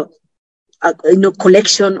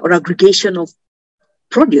 collection or aggregation of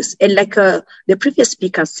produce. And like the previous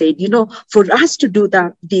speaker said, for us to do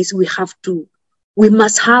we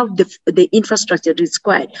must have the infrastructure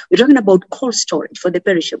required. We're talking about cold storage for the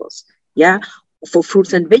perishables, for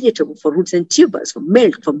fruits and vegetables, for roots and tubers, for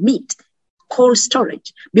milk, for meat, cold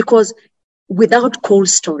storage. Because without cold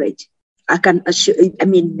storage,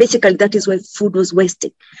 basically that is why food was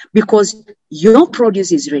wasting. Because your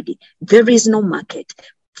produce is ready, there is no market.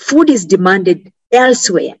 Food is demanded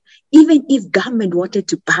elsewhere. Even if government wanted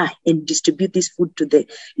to buy and distribute this food to the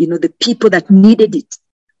people that needed it,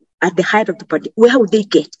 at the height of the pandemic, where would they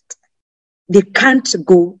get it? They can't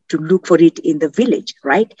go to look for it in the village,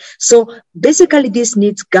 right? So basically this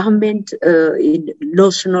needs government,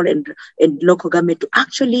 national and local government to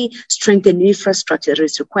actually strengthen infrastructure that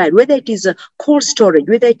is required, whether it is cold storage,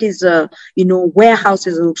 whether it is,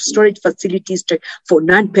 warehouses or storage facilities for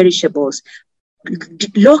non-perishables,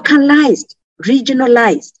 localized,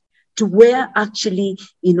 regionalized, to where actually,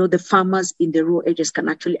 the farmers in the rural areas can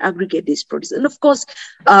actually aggregate this produce. And of course,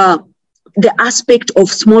 the aspect of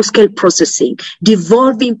small-scale processing,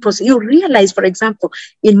 devolving process. You realize, for example,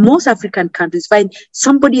 in most African countries, when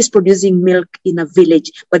somebody is producing milk in a village,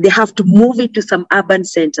 but they have to move it to some urban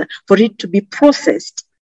center for it to be processed,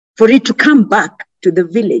 for it to come back to the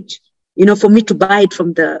village, for me to buy it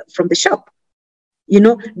from the shop.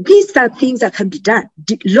 These are things that can be done,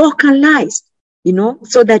 localized.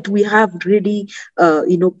 So that we have really,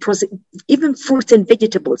 even fruits and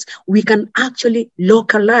vegetables, we can actually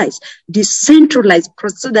localize, decentralize,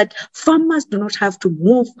 so that farmers do not have to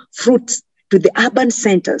move fruits to the urban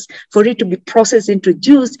centers for it to be processed into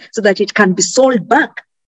juice so that it can be sold back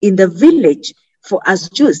in the village as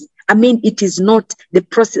juice. It is not the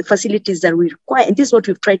process facilities that we require. And this is what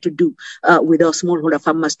we've tried to do with our smallholder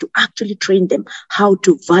farmers, to actually train them how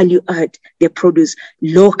to value add their produce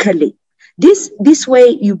locally. This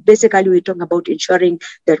way, we're talking about ensuring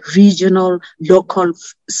that regional, local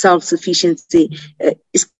self-sufficiency,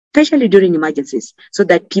 especially during emergencies, so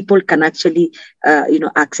that people can actually,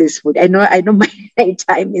 access food. I know my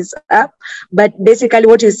time is up, but basically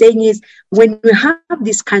what you're saying is when we have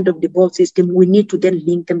this kind of devolved system, we need to then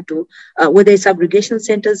link them to, whether it's aggregation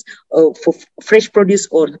centers for fresh produce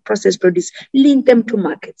or processed produce, link them to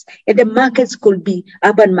markets. And the markets could be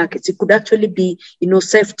urban markets. It could actually be,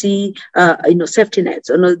 safety, safety nets,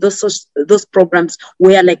 those programs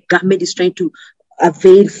where like government is trying to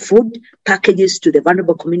avail food packages to the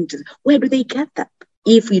vulnerable communities. Where do they get that?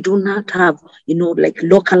 If we do not have,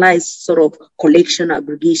 localized sort of collection,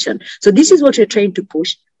 aggregation. So this is what we're trying to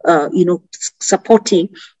push, supporting,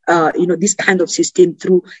 this kind of system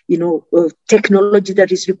through, technology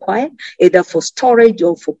that is required, either for storage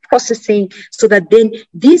or for processing, so that then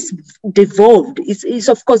this devolved is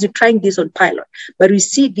of course, we're trying this on pilot, but we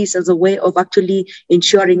see this as a way of actually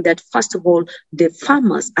ensuring that, first of all, the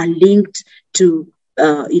farmers are linked to,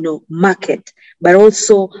 market, but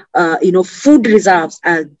also, food reserves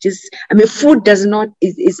are food is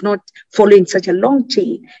not following such a long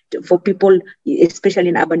chain for people, especially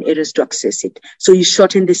in urban areas, to access it. So you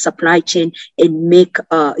shorten the supply chain and make,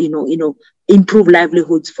 improve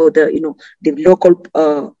livelihoods for the local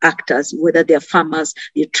actors, whether they're farmers,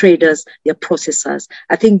 they're traders, they're processors.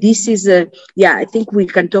 I think this is I think we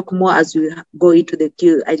can talk more as we go into the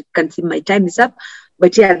queue. I can see my time is up.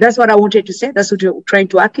 But that's what I wanted to say. That's what we're trying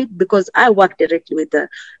to argue, because I work directly with the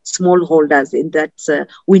smallholders in that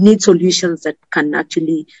we need solutions that can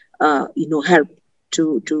actually, help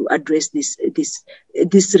to address these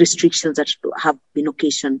restrictions that have been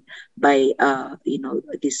occasioned by,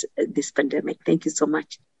 this pandemic. Thank you so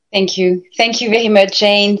much. Thank you. Thank you very much,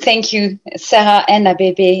 Jane. Thank you, Sarah and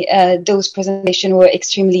Abebe. Those presentations were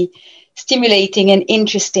extremely stimulating and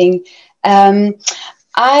interesting.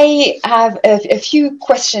 I have a few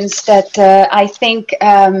questions that I think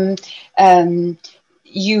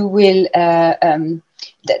you will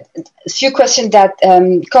a few questions that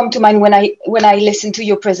come to mind when I listen to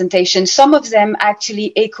your presentation. Some of them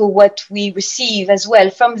actually echo what we receive as well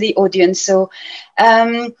from the audience. So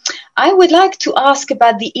I would like to ask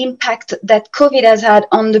about the impact that COVID has had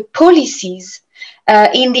on the policies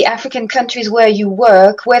in the African countries where you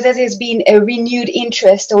work, whether there's been a renewed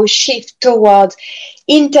interest or shift towards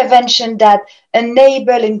intervention that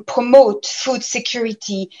enable and promote food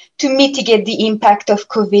security to mitigate the impact of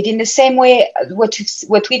COVID in the same way what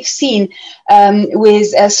we've seen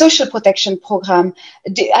with a social protection program.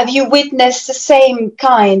 Have you witnessed the same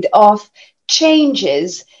kind of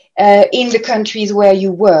changes in the countries where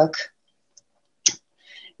you work?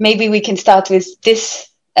 Maybe we can start with this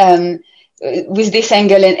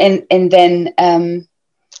angle and then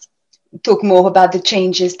talk more about the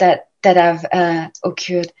changes that have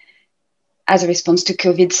occurred as a response to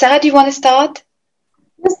COVID. Sarah, do you want to start?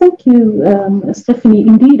 Yes, thank you, Stephanie.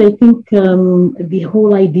 Indeed, I think the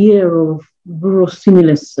whole idea of rural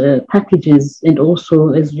stimulus packages, and also,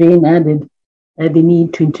 as Jane added, the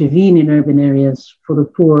need to intervene in urban areas for the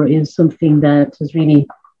poor is something that has really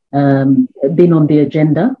been on the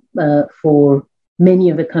agenda for many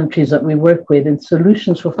of the countries that we work with, and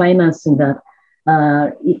solutions for financing that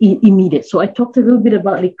immediate. So I talked a little bit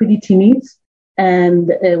about liquidity needs,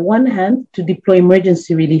 and one hand to deploy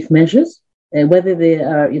emergency relief measures, whether they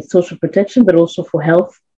are in social protection, but also for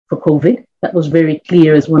health, for COVID. That was very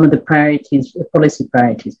clear as one of the priorities, policy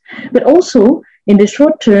priorities. But also in the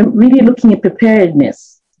short term, really looking at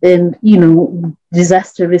preparedness and,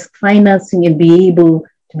 disaster risk financing, and be able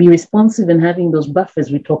to be responsive and having those buffers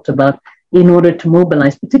we talked about in order to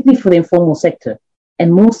mobilize, particularly for the informal sector.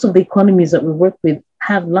 And most of the economies that we work with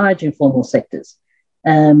have large informal sectors.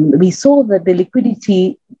 We saw that the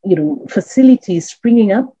liquidity, facilities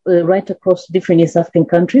springing up right across different East African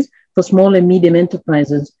countries for small and medium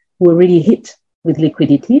enterprises who were really hit with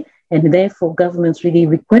liquidity, and therefore governments really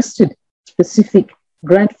requested specific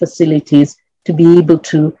grant facilities to be able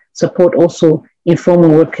to support also informal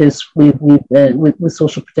workers with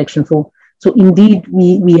social protection. So indeed,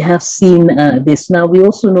 we have seen this. Now, we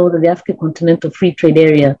also know that the African Continental Free Trade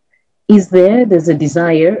Area is there. There's a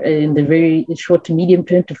desire in the very short to medium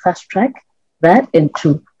term to fast track that and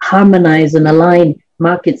to harmonize and align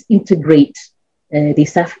markets, integrate the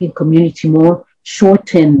East African community more,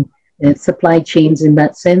 shorten supply chains in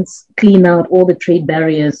that sense, clean out all the trade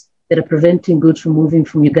barriers that are preventing goods from moving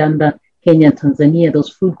from Uganda, Kenya, and Tanzania. Those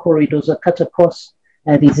food corridors are cut across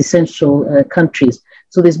these essential countries.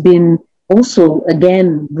 So there's been also,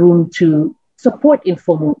 again, room to support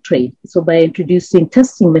informal trade. So by introducing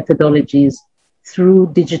testing methodologies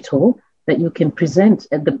through digital that you can present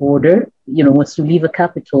at the border, once you leave a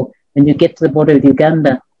capital and you get to the border with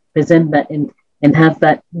Uganda, present that and have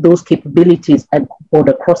those capabilities at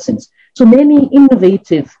border crossings. So many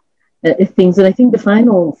innovative things. And I think the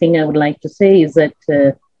final thing I would like to say is that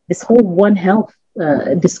this whole One Health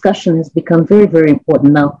discussion has become very, very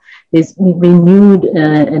important now. There's renewed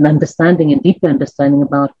an understanding, a deeper understanding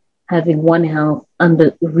about having One Health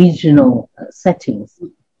under regional settings.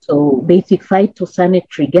 So basic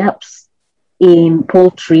phytosanitary gaps in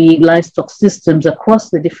poultry, livestock systems across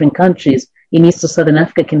the different countries in East or Southern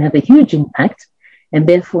Africa can have a huge impact. And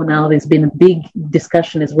therefore now there's been a big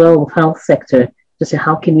discussion as well with health sector to say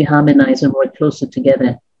how can we harmonize and work closer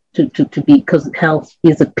together to be, because health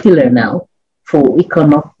is a pillar now for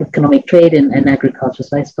economic trade and agriculture.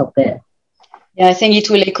 So I stop there. Yeah, I think it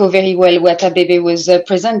will echo very well what Abebe was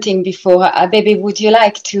presenting before. Abebe, would you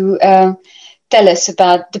like to tell us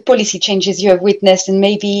about the policy changes you have witnessed and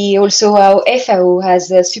maybe also how FAO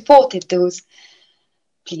has supported those,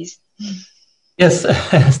 please? Yes,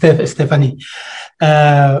 Stephanie.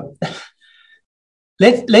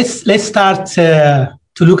 Let's start to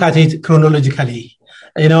look at it chronologically.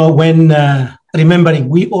 When remembering,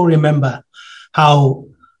 we all remember how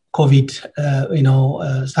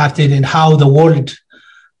COVID, started and how the world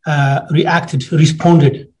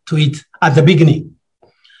responded to it at the beginning.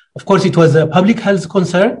 Of course, it was a public health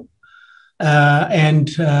concern, and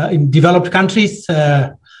in developed countries,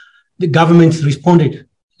 the governments responded.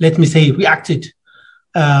 Reacted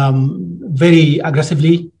very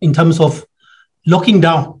aggressively in terms of locking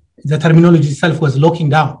down. The terminology itself was locking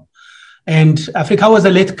down. And Africa was a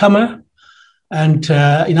latecomer. And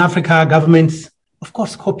in Africa, governments, of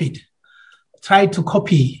course, tried to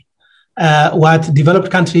copy what developed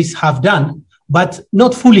countries have done, but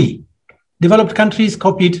not fully. Developed countries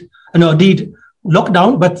did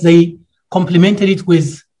lockdown, but they complemented it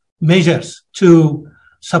with measures to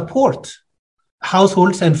support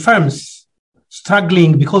households and firms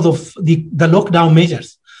struggling because of the lockdown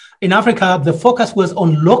measures. In Africa, the focus was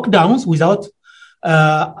on lockdowns without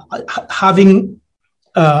having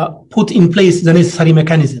put in place the necessary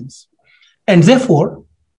mechanisms. And therefore,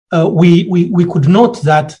 we could note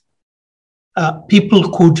that people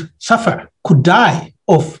could suffer, could die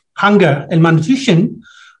of hunger and malnutrition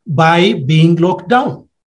by being locked down.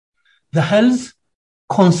 The health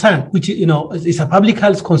concern, which is a public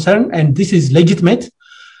health concern, and this is legitimate.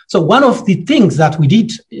 So one of the things that we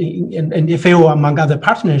did, and FAO, among other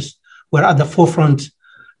partners, were at the forefront,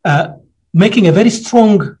 making a very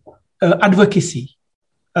strong advocacy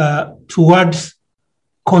towards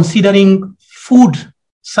considering food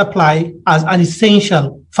supply as an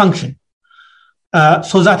essential function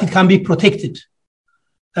so that it can be protected.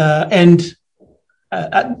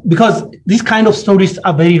 Because these kind of stories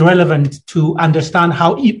are very relevant to understand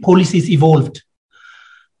how policies evolved.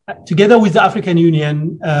 Together with the African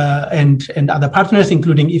Union and other partners,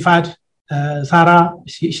 including IFAD, Sarah,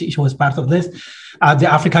 she was part of this, the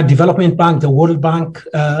Africa Development Bank, the World Bank,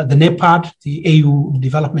 the NEPAD, the AU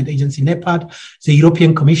Development Agency NEPAD, the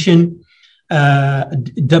European Commission,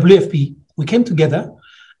 WFP, we came together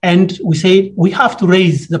and we said we have to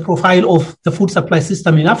raise the profile of the food supply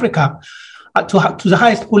system in Africa to the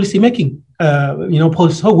highest policy making.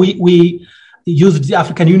 So we used the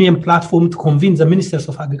African Union platform to convene the ministers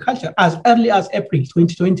of agriculture as early as April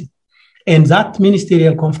 2020. And that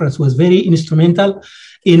ministerial conference was very instrumental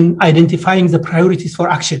in identifying the priorities for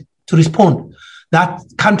action to respond that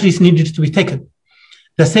countries needed to be taken.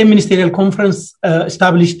 The same ministerial conference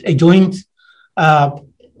established a joint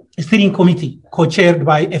steering committee co-chaired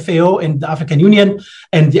by FAO and the African Union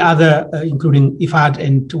and the other, including IFAD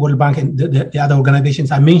and World Bank and the other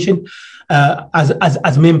organizations I mentioned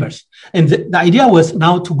as members. And the idea was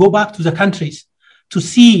now to go back to the countries to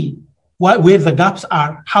see where the gaps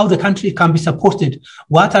are, how the country can be supported,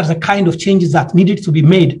 what are the kind of changes that needed to be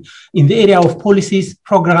made in the area of policies,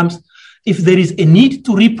 programs, if there is a need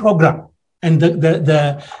to reprogram. And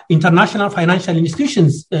the international financial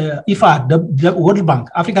institutions, IFAD, the World Bank,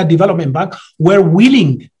 Africa Development Bank, were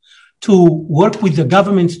willing to work with the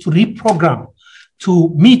governments to reprogram, to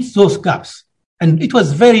meet those gaps. And it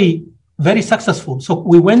was very, very successful. So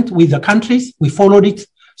we went with the countries, we followed it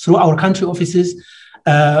through our country offices,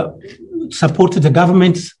 supported the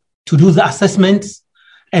governments to do the assessments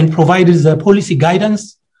and provided the policy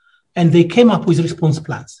guidance. And they came up with response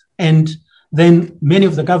plans. And then many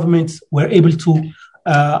of the governments were able to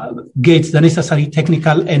get the necessary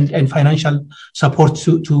technical and financial support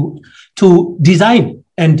to design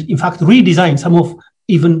and, in fact, redesign some of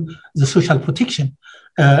even the social protection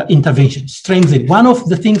interventions, strengthen. One of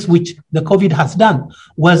the things which the COVID has done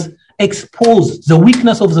was expose the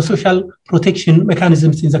weakness of the social protection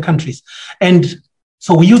mechanisms in the countries. And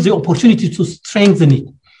so we use the opportunity to strengthen it.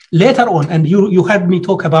 Later on, and you heard me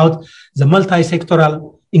talk about the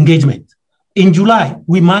multi-sectoral engagement. In July,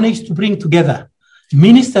 we managed to bring together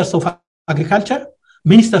ministers of agriculture,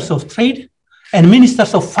 ministers of trade, and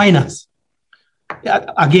ministers of finance,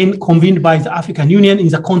 again, convened by the African Union in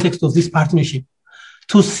the context of this partnership,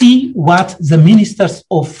 to see what the ministers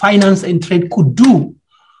of finance and trade could do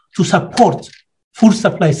to support food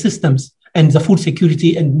supply systems and the food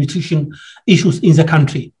security and nutrition issues in the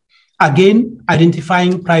country. Again,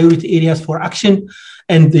 identifying priority areas for action,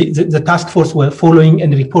 and the task force were following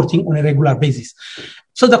and reporting on a regular basis.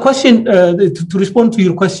 So the question, to respond to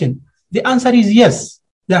your question, the answer is yes.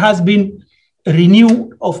 There has been a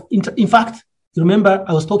renewal of, in fact, remember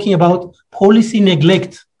I was talking about policy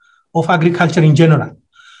neglect of agriculture in general.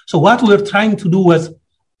 So what we're trying to do was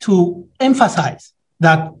to emphasize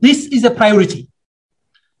that this is a priority.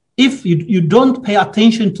 If you don't pay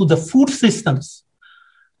attention to the food systems,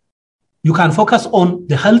 you can focus on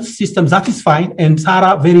the health systems, that is fine. And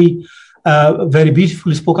Sarah very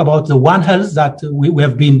beautifully spoke about the One Health that we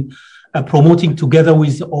have been promoting together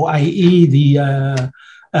with OIE, the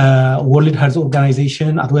World Health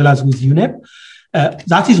Organization, as well as with UNEP.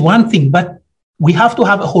 That is one thing, but we have to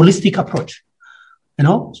have a holistic approach,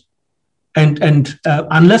 and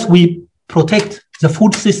unless we protect the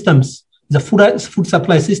food systems, the food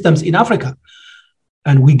supply systems in Africa,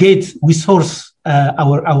 and we source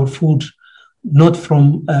our food not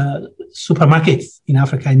from supermarkets in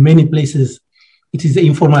Africa. In many places, it is the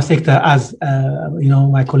informal sector, as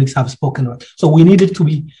my colleagues have spoken about. So we needed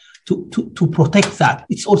to protect that.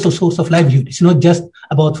 It's also a source of livelihood. It's not just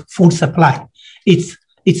about food supply.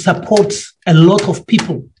 It supports a lot of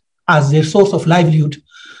people as their source of livelihood,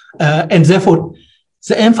 and therefore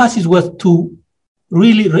the emphasis was to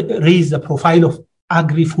really raise the profile of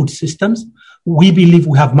agri-food systems. We believe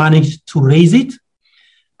we have managed to raise it.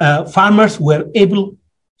 Farmers were able,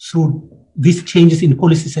 through these changes in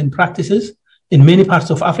policies and practices in many parts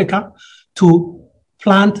of Africa, to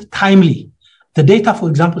plant timely. The data, for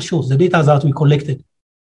example, shows the data that we collected.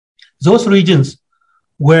 Those regions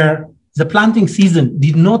where the planting season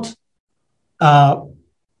did not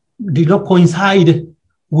coincide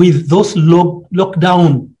with those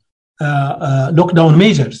lockdown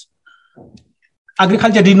measures,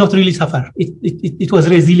 agriculture did not really suffer. It was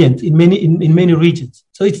resilient in many regions.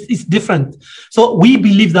 So it's different. So we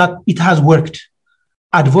believe that it has worked.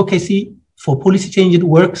 Advocacy for policy change, it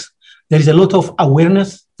works. There is a lot of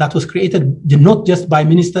awareness that was created, not just by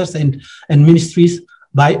ministers and ministries,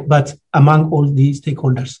 but among all the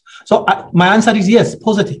stakeholders. So my answer is yes,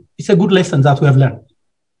 positive. It's a good lesson that we have learned.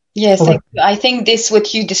 Yes, thank you. I think this,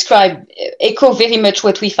 what you described, echo very much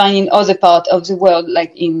what we find in other parts of the world,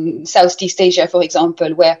 like in Southeast Asia, for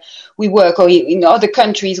example, where we work, or in other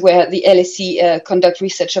countries where the LSE conduct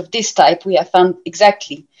research of this type. We have found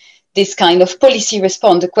exactly this kind of policy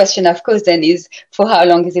response. The question, of course, then is for how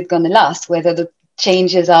long is it going to last? Whether the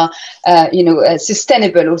changes are,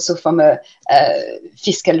 sustainable also from a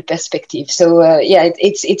fiscal perspective. So,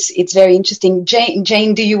 it's very interesting.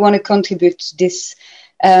 Jane, do you want to contribute to this?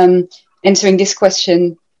 Answering this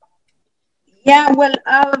question? Yeah, well,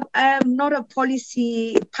 I'm not a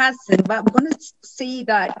policy person, but I'm going to say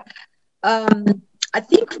that I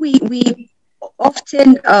think we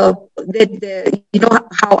often how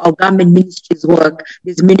our government ministries work.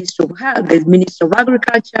 There's Ministry of Health, there's Ministry of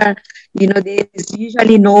Agriculture. There's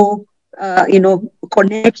usually no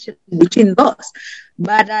connection between those.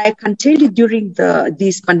 But I can tell you during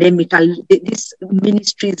this pandemic, these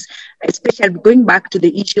ministries, especially going back to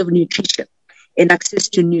the issue of nutrition and access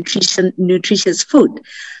to nutritious food,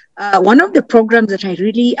 one of the programs that I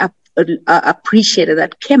really appreciated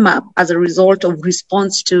that came up as a result of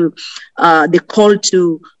response to the call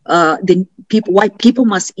to why people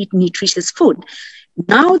must eat nutritious food.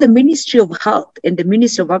 Now the Ministry of Health and the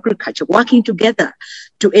Ministry of Agriculture working together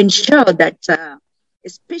to ensure that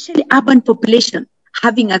especially urban population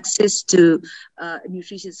having access to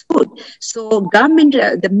nutritious food. So government,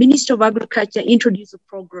 the Ministry of Agriculture introduced a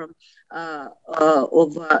program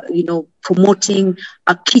of promoting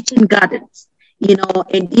kitchen gardens,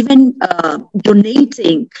 and even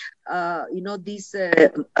donating, these,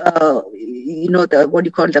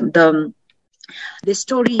 the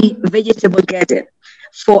story vegetable garden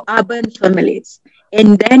for urban families.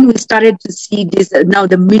 And then we started to see this, now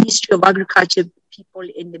the Ministry of Agriculture people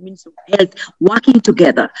in the Ministry of Health working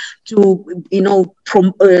together to,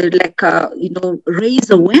 raise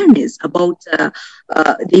awareness about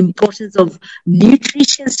the importance of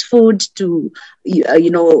nutritious food to,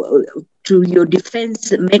 to your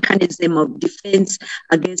defense mechanism of defense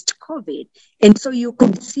against COVID. And so you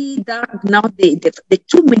could see that now the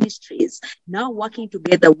two ministries now working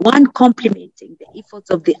together, one complementing the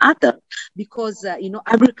efforts of the other, because,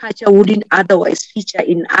 agriculture wouldn't otherwise feature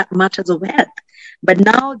in matters of health. But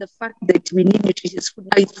now the fact that we need nutritious food,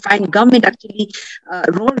 now it's fine. Government actually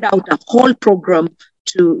rolled out a whole program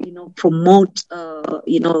to, promote,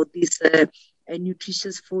 this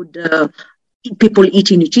nutritious food, people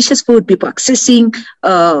eating nutritious food, people accessing,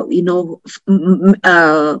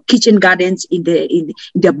 kitchen gardens in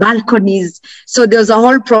the balconies. So there's a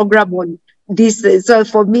whole program on this. So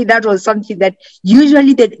for me, that was something that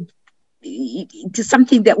usually it is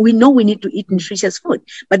something that we know we need to eat nutritious food,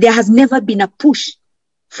 but there has never been a push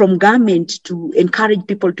from government to encourage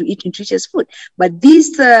people to eat nutritious food. But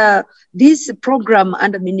this program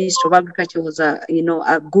under Ministry of Agriculture was a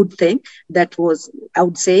good thing. That was, I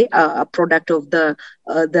would say, a product of the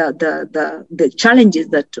challenges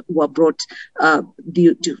that were brought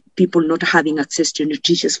due to people not having access to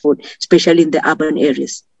nutritious food, especially in the urban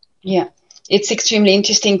areas. Yeah, it's extremely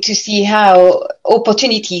interesting to see how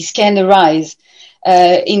opportunities can arise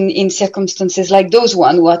in circumstances like those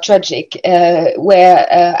one who are tragic, where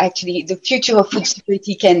actually the future of food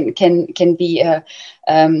security can be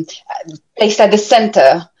placed at the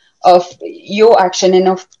center of your action and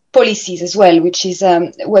of policies as well, which is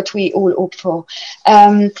what we all hope for.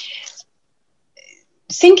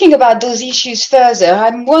 Thinking about those issues further,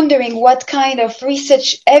 I'm wondering what kind of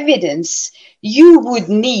research evidence you would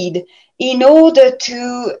need in order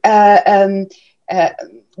to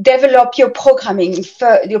develop your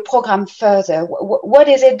program further. What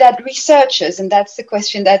is it that researchers, and that's the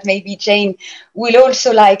question that maybe Jane will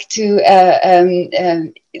also like to,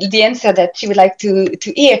 the answer that she would like to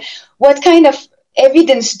hear. What kind of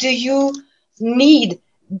evidence do you need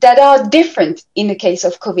that are different in the case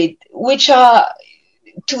of COVID, which are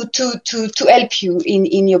to help you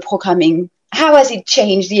in your programming? How has it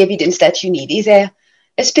changed the evidence that you need? Is there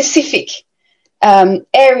a specific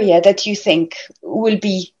area that you think will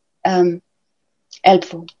be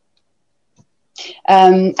helpful?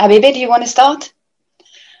 Abebe, do you want to start?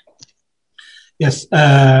 Yes.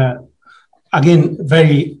 Again,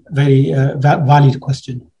 very, very valid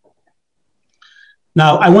question.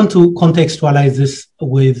 Now, I want to contextualize this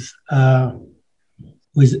with the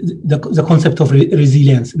concept of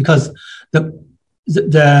resilience, because the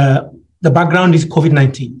background is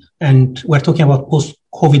COVID-19, and we're talking about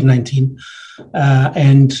post-COVID-19,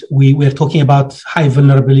 and we're talking about high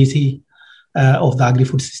vulnerability of the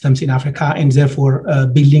agri-food systems in Africa, and therefore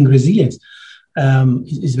building resilience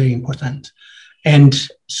is very important. And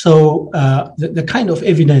so the kind of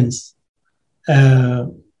evidence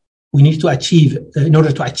we need to achieve in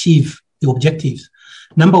order to achieve the objectives.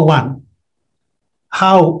 Number one,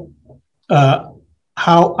 how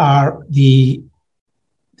are the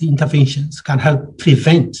interventions can help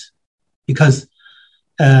prevent, because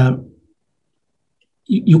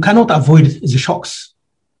you cannot avoid the shocks.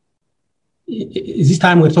 This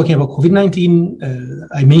time we're talking about COVID-19.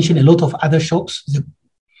 I mentioned a lot of other shocks.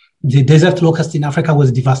 The desert locust in Africa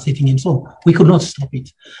was devastating, and so on. We could not stop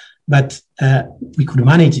it, but we could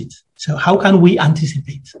manage it. So how can we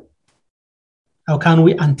anticipate? How can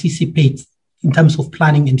we anticipate in terms of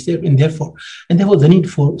planning and therefore the need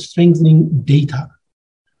for strengthening data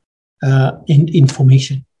and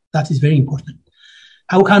information? That is very important.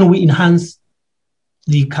 How can we enhance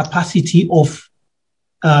the capacity of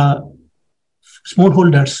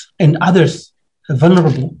smallholders and others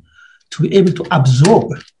vulnerable to be able to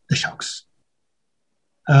absorb the shocks?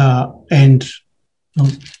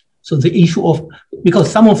 So the issue of,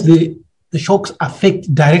 because some of the shocks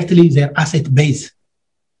affect directly their asset base.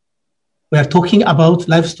 We are talking about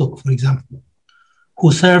livestock, for example,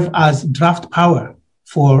 who serve as draft power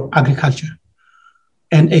for agriculture.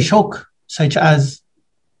 And a shock such as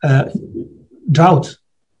drought,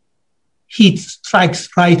 heat strikes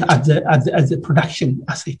right at the production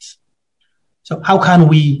assets. So how can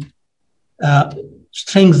we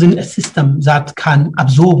strengthen a system that can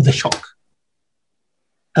absorb the shock,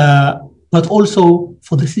 but also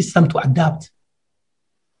for the system to adapt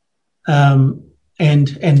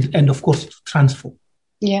and of course to transform?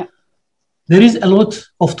 Yeah, there is a lot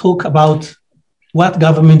of talk about what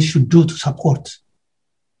government should do to support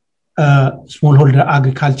smallholder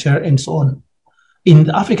agriculture and so on. In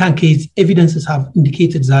the African case, evidences have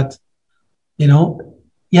indicated that,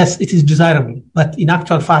 yes, it is desirable, but in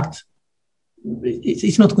actual fact,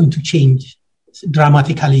 it's not going to change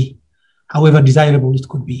dramatically, however desirable it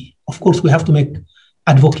could be. Of course, we have to make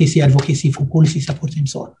advocacy for policy support and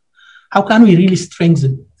so on. How can we really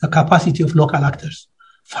strengthen the capacity of local actors,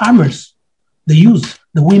 farmers, the youth,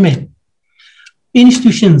 the women,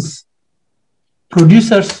 institutions,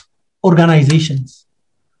 producers, organizations,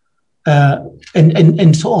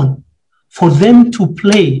 and so on, for them to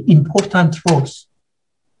play important roles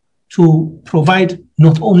to provide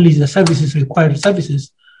not only the required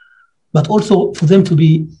services, but also for them to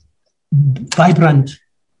be vibrant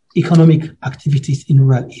economic activities in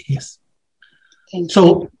rural areas.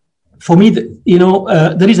 So for me,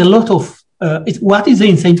 there is a lot of, what is the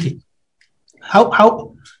incentive?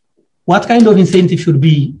 What kind of incentive should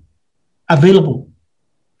be available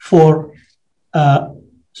for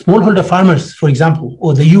smallholder farmers, for example,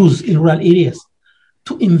 or the youth in rural areas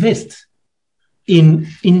to invest in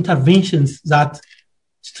interventions that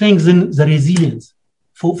strengthen the resilience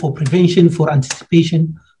for prevention, for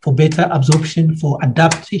anticipation, for better absorption, for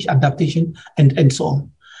adaptation, and so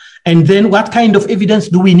on. And then what kind of evidence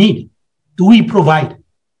do we need? Do we provide?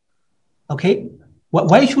 Okay,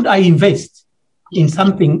 why should I invest in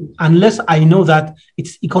something unless I know that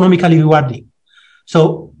it's economically rewarding?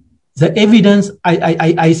 So the evidence,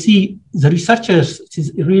 I see the researchers, it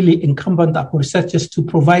is really incumbent upon researchers to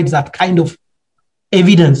provide that kind of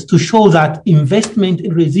evidence to show that investment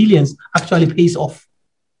in resilience actually pays off.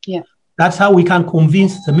 Yeah. That's how we can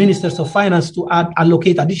convince the ministers of finance to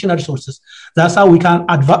allocate additional resources. That's how we can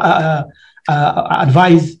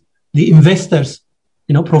advise the investors,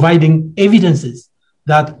 providing evidences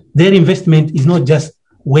that their investment is not just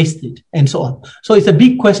wasted and so on. So it's a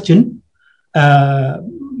big question.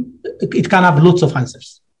 It can have lots of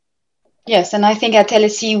answers. Yes, and I think at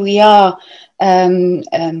LSE we are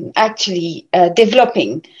actually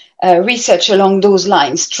developing research along those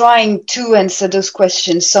lines, trying to answer those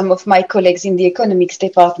questions. Some of my colleagues in the economics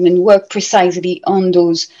department work precisely on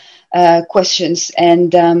those questions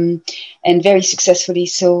and very successfully.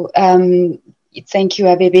 So thank you,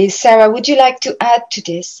 Abebe. Sarah, would you like to add to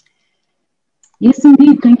this? Yes,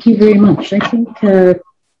 indeed. Thank you very much. I think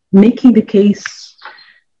making the case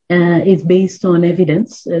is based on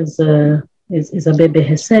evidence, as Abebe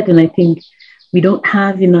has said, and I think we don't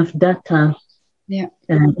have enough data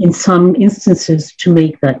in some instances to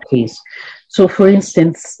make that case. So, for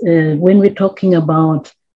instance, when we're talking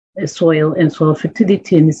about soil and soil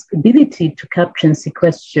fertility and its ability to capture and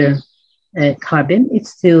sequester carbon, it's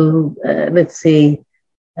still, let's say,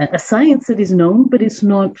 a science that is known, but it's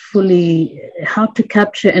not fully how to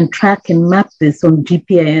capture and track and map this on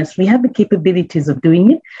GPIS. We have the capabilities of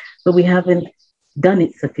doing it, but we haven't done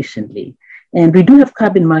it sufficiently. And we do have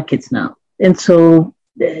carbon markets now. And so,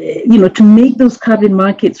 to make those carbon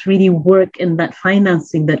markets really work and that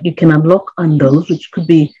financing that you can unlock on those, which could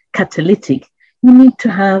be catalytic, you need to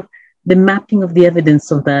have the mapping of the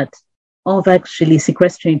evidence of that, of actually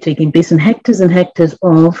sequestering taking place in hectares and hectares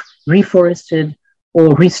of reforested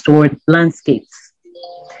or restored landscapes.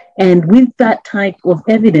 And with that type of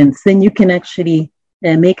evidence, then you can actually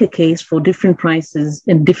make a case for different prices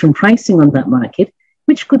and different pricing on that market,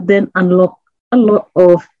 which could then unlock a lot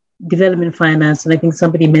of development finance. And I think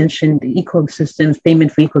somebody mentioned ecosystems,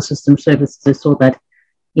 payment for ecosystem services. I saw that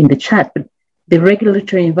in the chat. But the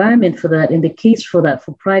regulatory environment for that and the case for that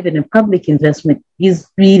for private and public investment is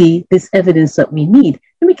really this evidence that we need.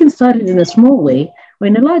 And we can start it in a small way or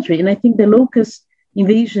in a large way. And I think the locust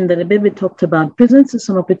invasion that Abebe talked about presents us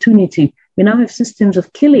an opportunity. We now have systems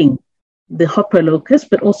of killing the hopper locust,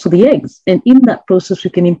 but also the eggs. And in that process, we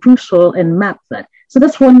can improve soil and map that. So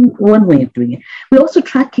that's one way of doing it. We're also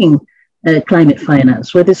tracking climate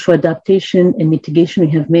finance, whether it's for adaptation and mitigation.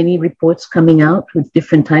 We have many reports coming out with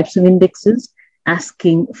different types of indexes,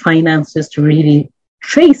 asking financiers to really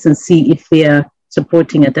trace and see if they are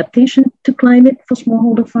supporting adaptation to climate for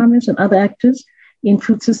smallholder farmers and other actors in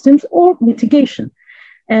food systems or mitigation.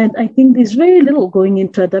 And I think there's very little going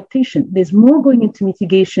into adaptation. There's more going into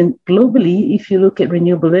mitigation globally if you look at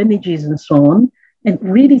renewable energies and so on. And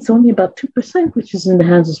really, it's only about 2%, which is in the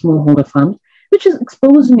hands of smallholder farms, which is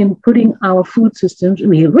exposing and putting our food systems at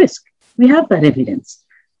real risk. We have that evidence.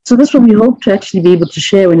 So that's what we hope to actually be able to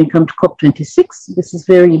share when it comes to COP26. This is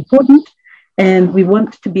very important. And we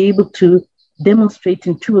want to be able to demonstrate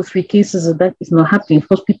in 2 or 3 cases that is not happening. Of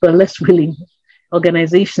course, people are less willing,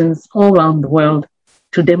 organizations all around the world,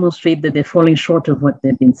 to demonstrate that they're falling short of what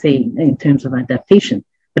they've been saying in terms of adaptation.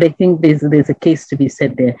 But I think there's a case to be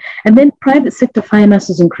said there. And then private sector finance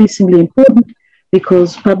is increasingly important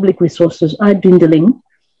because public resources are dwindling.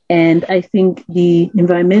 And I think the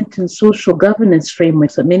environmental and social governance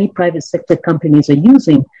frameworks that many private sector companies are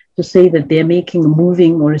using to say that they're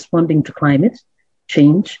moving or responding to climate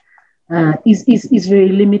change is very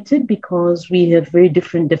limited because we have very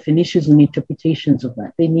different definitions and interpretations of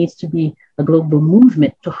that. There needs to be a global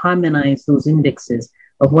movement to harmonize those indexes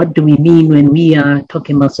of what do we mean when we are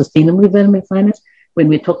talking about sustainable development finance, when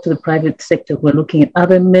we talk to the private sector, we're looking at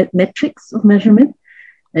other metrics of measurement.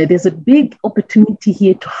 There's a big opportunity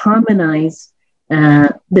here to harmonize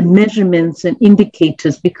the measurements and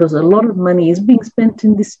indicators because a lot of money is being spent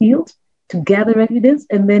in this field to gather evidence,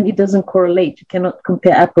 and then it doesn't correlate. You cannot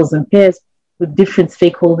compare apples and pears with different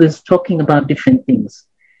stakeholders talking about different things.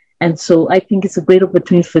 And so I think it's a great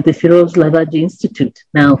opportunity for the Feroz Lavaji Institute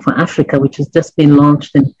now for Africa, which has just been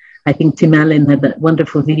launched. And I think Tim Allen had that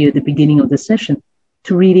wonderful video at the beginning of the session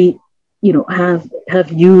to really,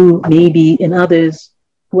 have you maybe and others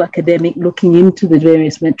who are academic looking into the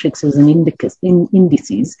various metrics and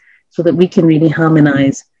indices so that we can really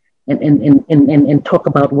harmonize and talk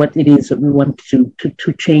about what it is that we want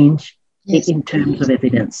to change in terms of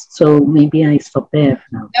evidence. So maybe I stop there for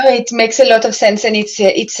now. No, it makes a lot of sense, and it's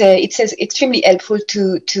extremely helpful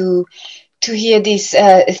to hear this.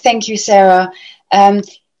 Thank you, Sarah. I'm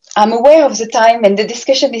aware of the time, and the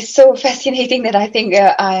discussion is so fascinating that I think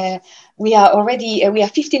we are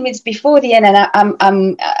 15 minutes before the end,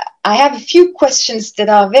 and I have a few questions that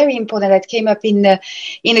are very important that came up in a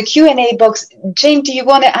Q&A box. Jane, do you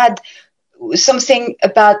want to add something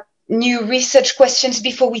about new research questions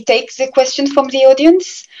before we take the questions from the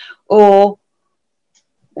audience? Or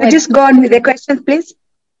just go on with the questions, please.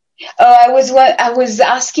 I was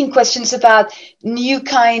asking questions about new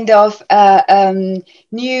kind of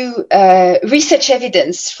new research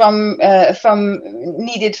evidence from us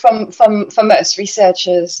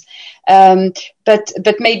researchers,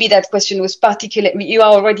 but maybe that question was particular. You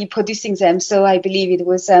are already producing them, so I believe it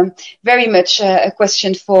was very much a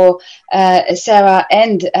question for Sarah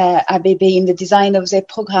and Abebe in the design of their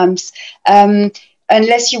programs.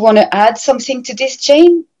 Unless you want to add something to this,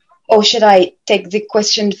 Jane? Or should I take the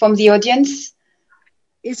question from the audience?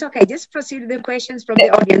 It's okay. Just proceed with the questions from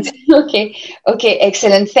the audience. Okay,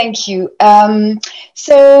 excellent. Thank you.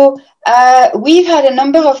 So we've had a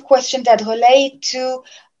number of questions that relate to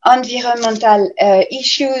environmental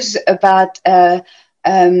issues about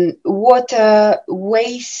water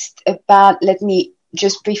waste, let me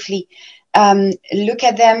just briefly look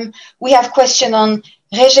at them. We have question on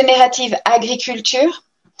regenerative agriculture.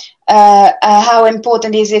 How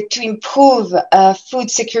important is it to improve food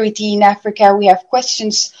security in Africa? We have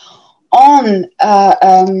questions on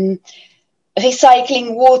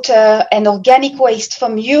recycling water and organic waste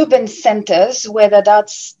from urban centers, whether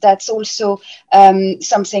that's also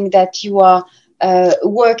something that you are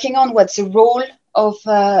working on. What's the role of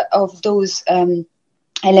those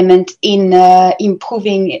elements in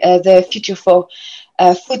improving the future for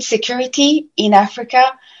food security in Africa?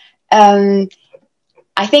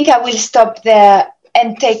 I think I will stop there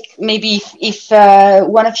and take maybe if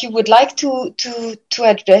one of you would like to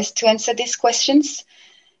answer these questions.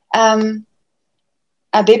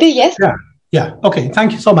 Abebe, yes? Yeah. Okay.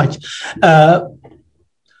 Thank you so much.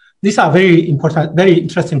 These are very important, very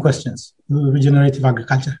interesting questions. Regenerative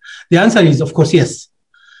agriculture. The answer is, of course, yes.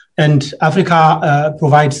 And Africa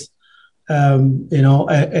provides,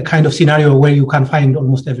 a kind of scenario where you can find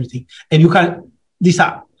almost everything, and these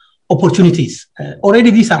are opportunities.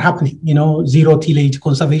 Already these are happening. Zero tillage,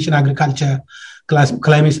 conservation agriculture,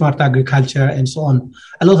 climate smart agriculture, and so on.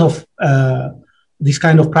 A lot of these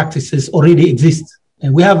kind of practices already exist.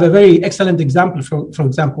 And we have a very excellent example, for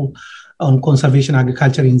example, on conservation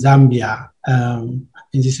agriculture in Zambia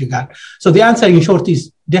in this regard. So the answer in short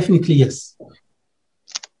is definitely yes.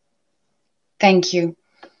 Thank you.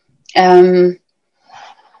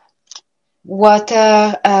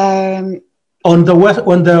 Water. On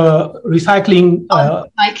the recycling.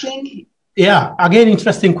 Recycling? Yeah, again,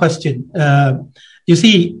 interesting question. You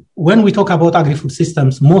see, when we talk about agri-food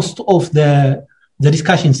systems, most of the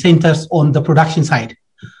discussion centers on the production side,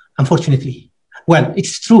 unfortunately. Well,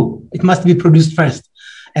 it's true. It must be produced first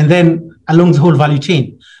and then along the whole value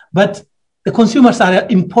chain. But the consumers are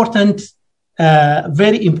important,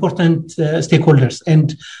 very important stakeholders.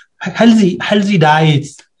 And healthy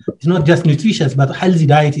diets is not just nutritious, but healthy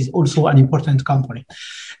diet is also an important component.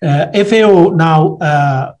 FAO now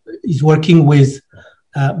is working with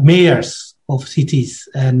mayors of cities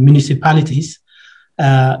and municipalities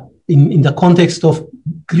in the context of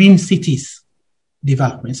green cities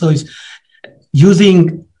development. So it's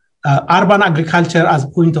using urban agriculture as a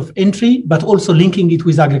point of entry, but also linking it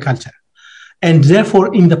with agriculture. And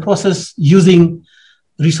therefore, in the process, using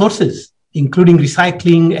resources, including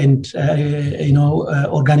recycling and,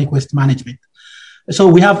 organic waste management. So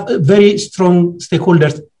we have very strong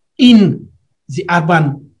stakeholders in the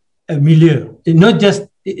urban milieu, not just,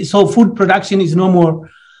 so food production is no more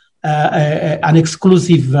an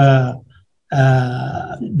exclusive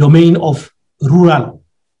domain of rural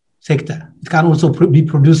sector. It can also be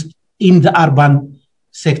produced in the urban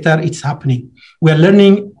sector. It's happening. We are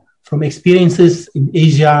learning from experiences in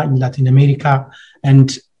Asia, in Latin America,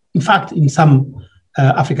 and in fact, in some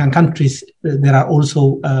African countries, there are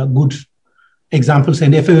also good examples,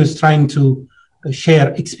 and FAO is trying to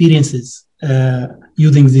share experiences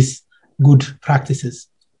using these good practices.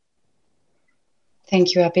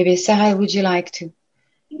 Thank you, Abebe. Sarah, would you like to?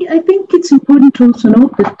 I think it's important to also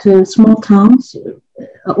note that small towns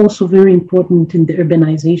are also very important in the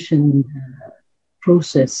urbanization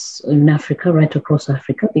process in Africa, right across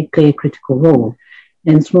Africa. They play a critical role.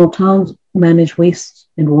 And small towns manage waste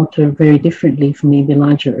and water very differently from maybe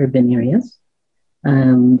larger urban areas.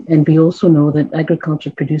 And we also know that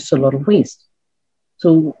agriculture produces a lot of waste.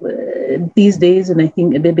 So these days, and I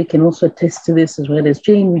think Abebe can also attest to this as well as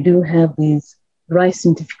Jane, we do have these rice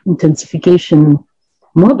intensification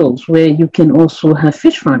models where you can also have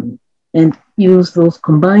fish farming and use those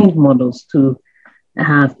combined models to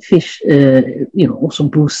have fish, also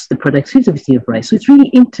boost the productivity of rice. So it's really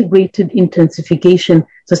integrated intensification,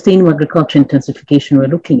 sustainable agriculture intensification we're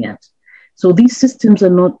looking at. So these systems are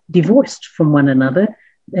not divorced from one another.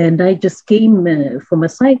 And I just came from a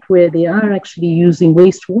site where they are actually using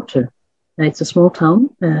wastewater. It's a small town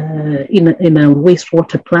in a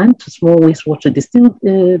wastewater plant, a small wastewater distilled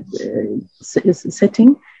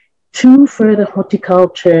setting, to further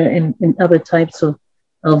horticulture and other types of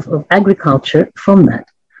agriculture from that.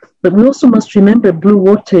 But we also must remember blue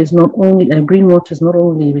water is not only, green water is not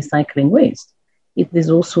only recycling waste. There's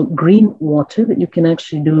also green water that you can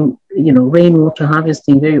actually do, rainwater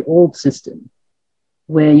harvesting, very old system,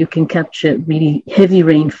 where you can capture really heavy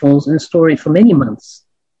rainfalls and store it for many months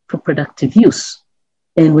for productive use.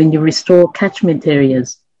 And when you restore catchment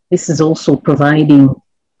areas, this is also providing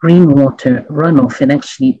green water runoff and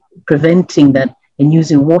actually preventing that and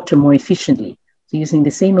using water more efficiently. So using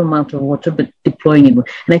the same amount of water, but deploying it more.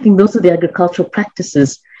 And I think those are the agricultural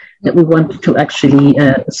practices that we want to actually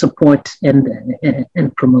support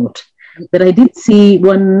and promote. But I did see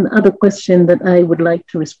one other question that I would like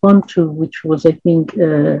to respond to, which was, I think,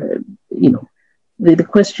 the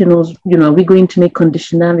question was, are we going to make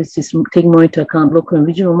conditionalities, take more into account local and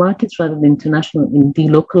regional markets rather than international and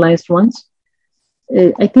delocalized ones?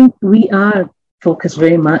 I think we are focused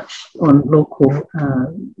very much on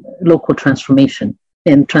local transformation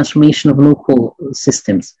and transformation of local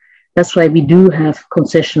systems. That's why we do have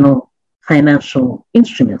concessional financial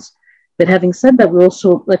instruments. But having said that, we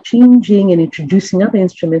also are changing and introducing other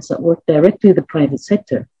instruments that work directly with the private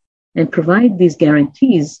sector and provide these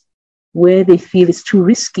guarantees where they feel it's too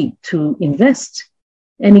risky to invest,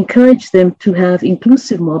 and encourage them to have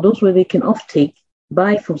inclusive models where they can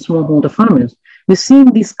buy from smallholder farmers. We've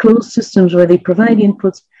seen these closed systems where they provide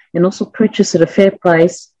inputs and also purchase at a fair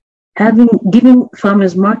price. Giving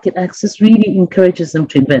farmers market access really encourages them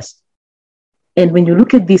to invest. And when you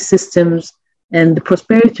look at these systems, and the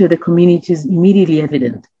prosperity of the community is immediately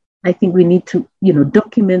evident. I think we need to,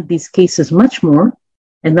 document these cases much more,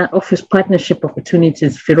 and that offers partnership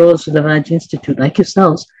opportunities. Feroz Lalji Institute, like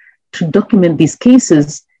yourselves, to document these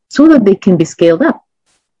cases so that they can be scaled up,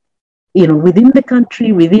 within the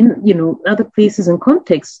country, within, other places and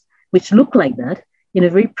contexts which look like that in a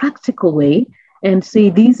very practical way, and say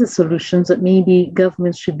these are solutions that maybe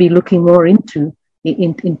governments should be looking more into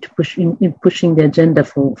in pushing the agenda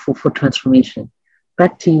for transformation.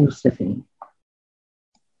 Back to you, Stephanie.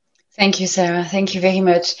 Thank you, Sarah. Thank you very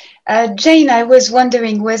much. Jane, I was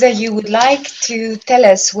wondering whether you would like to tell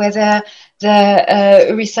us whether the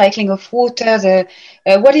recycling of water,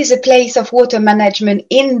 what is the place of water management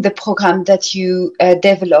in the program that you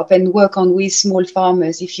develop and work on with small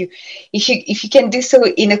farmers? If you can do so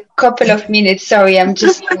in a couple of minutes. Sorry, I'm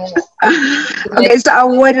just. Okay, so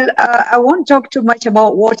I won't talk too much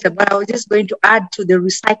about water, but I was just going to add to the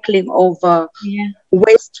recycling of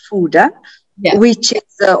waste food. Which is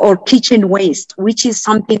or kitchen waste, which is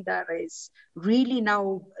something that is really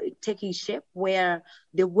now taking shape, where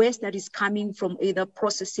the waste that is coming from either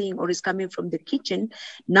processing or is coming from the kitchen.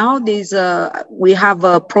 Now we have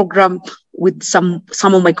a program with some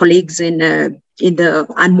of my colleagues in the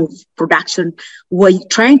animal production. We're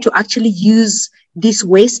trying to actually use this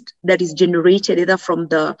waste that is generated either from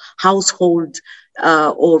the household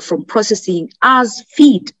or from processing as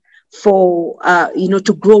feed for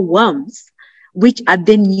to grow worms, which are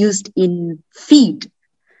then used in feed.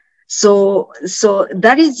 So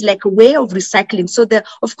that is like a way of recycling. So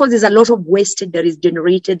of course, there's a lot of waste that is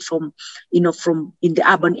generated from in the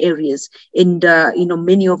urban areas. And,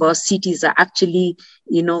 many of our cities are actually,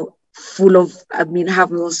 full of,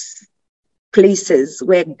 have those places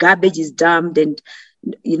where garbage is dumped and,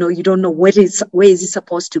 you don't know where is it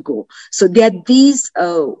supposed to go. So there are these,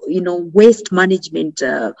 waste management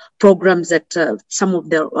programs that some of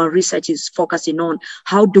the research is focusing on.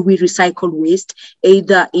 How do we recycle waste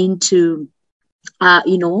either into,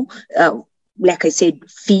 like I said,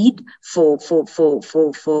 feed for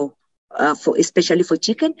especially for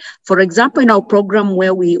chicken. For example, in our program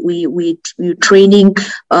where we training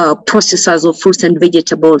processors of fruits and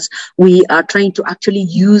vegetables, we are trying to actually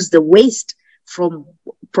use the waste from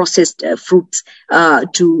processed fruits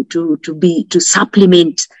to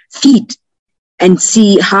supplement feed, and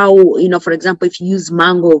see how, for example, if you use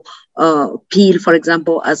mango peel, for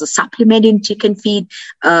example, as a supplement in chicken feed,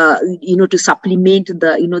 to supplement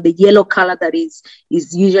the yellow color that is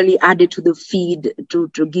usually added to the feed to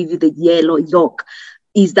give you the yellow yolk.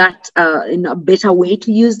 Is that a better way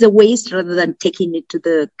to use the waste rather than taking it to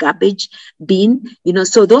the garbage bin?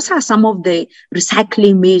 So those are some of the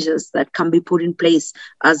recycling measures that can be put in place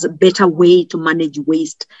as a better way to manage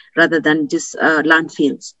waste rather than just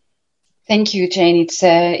landfills. Thank you, Jane. It's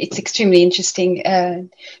extremely interesting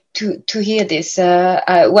to hear this.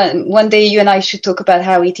 One day you and I should talk about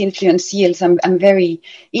how it influences yields. I'm very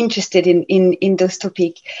interested in those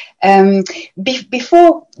topics.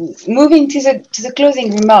 Before moving to the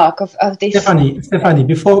closing remark of this, Stephanie.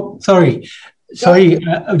 Sorry,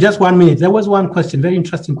 just 1 minute. There was one question, very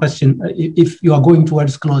interesting question. If you are going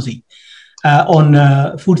towards closing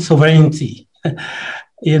on food sovereignty,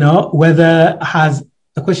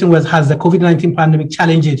 the question was, has the COVID-19 pandemic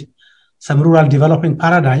challenged some rural development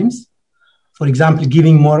paradigms? For example,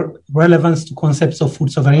 giving more relevance to concepts of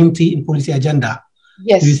food sovereignty in policy agenda.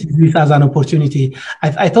 Yes. This as an opportunity.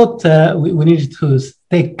 I thought we needed to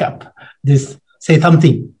take up this, say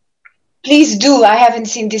something. Please do. I haven't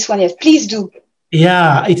seen this one yet. Please do.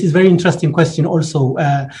 Yeah, it is a very interesting question also.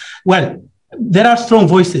 Well, there are strong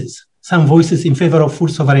voices, some voices in favor of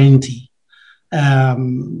food sovereignty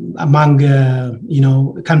among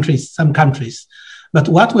some countries. But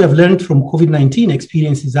what we have learned from COVID-19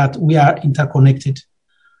 experience is that we are interconnected.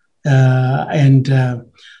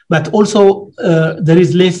 But also there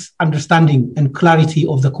is less understanding and clarity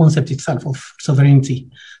of the concept itself of sovereignty.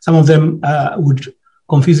 Some of them would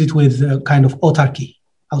confuse it with kind of autarky,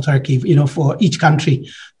 for each country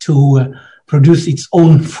to produce its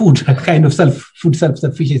own food, kind of food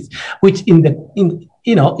self-sufficiency, which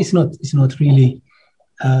it's not really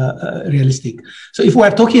realistic. So if we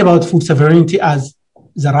are talking about food sovereignty as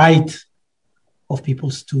the right of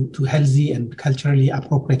peoples to healthy and culturally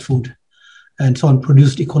appropriate food, and so on,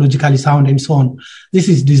 produced ecologically sound and so on, this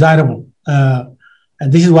is desirable. And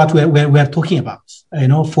this is what we're talking about,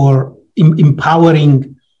 for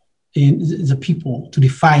empowering the people to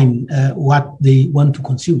define what they want to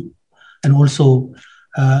consume, and also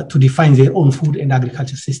to define their own food and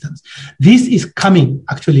agriculture systems. This is coming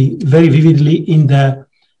actually very vividly in the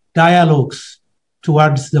dialogues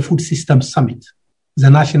towards the Food Systems Summit, the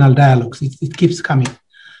national dialogues. It keeps coming,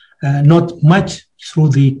 not much through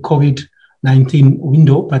the COVID-19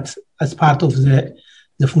 window, but as part of the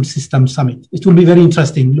Food Systems Summit. It will be very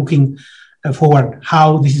interesting looking forward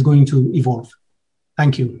how this is going to evolve.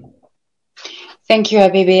 Thank you. Thank you,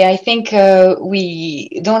 Abebe. I think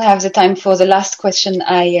we don't have the time for the last question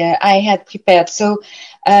I had prepared. So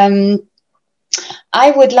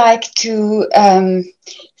I would like to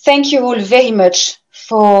thank you all very much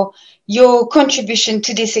for your contribution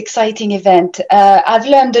to this exciting event. I've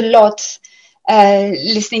learned a lot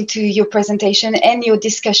listening to your presentation and your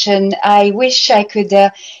discussion. I wish I could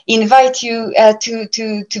invite you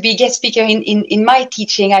to be guest speaker in my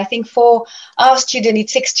teaching. I think for our students,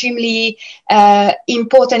 it's extremely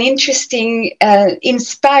important, interesting,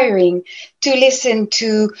 inspiring to listen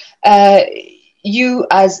to you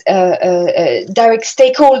as direct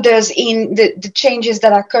stakeholders in the changes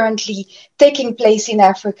that are currently taking place in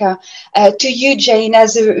Africa. To you, Jane,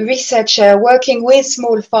 as a researcher working with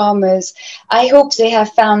small farmers, I hope they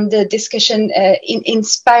have found the discussion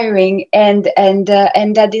inspiring and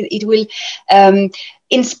that it will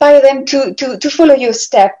inspire them to follow your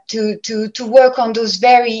step, to work on those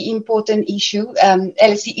very important issues.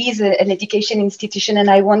 LSE is an education institution, and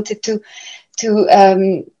I wanted to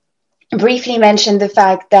briefly mention the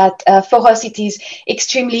fact that for us it is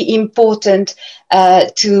extremely important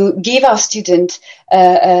to give our students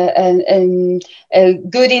a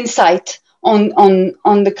good insight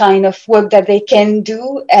on the kind of work that they can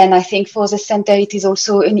do, and I think for the center it is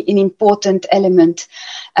also an important element.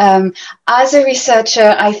 As a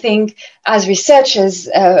researcher, I think as researchers,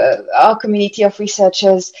 our community of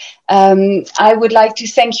researchers, I would like to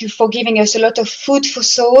thank you for giving us a lot of food for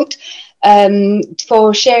thought,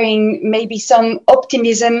 for sharing maybe some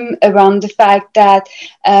optimism around the fact that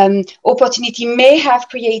opportunity may have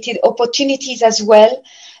created opportunities as well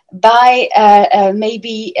by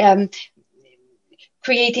maybe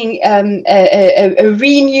creating a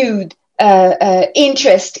renewed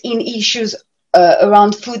interest in issues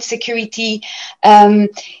around food security.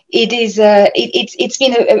 It's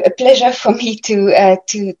been a pleasure for me to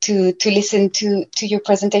listen to your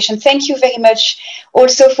presentation. Thank you very much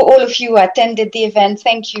also for all of you who attended the event.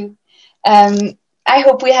 Thank you. I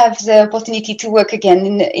hope we have the opportunity to work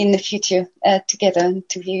again in the future together and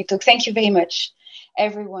to hear you talk. Thank you very much,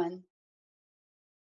 everyone.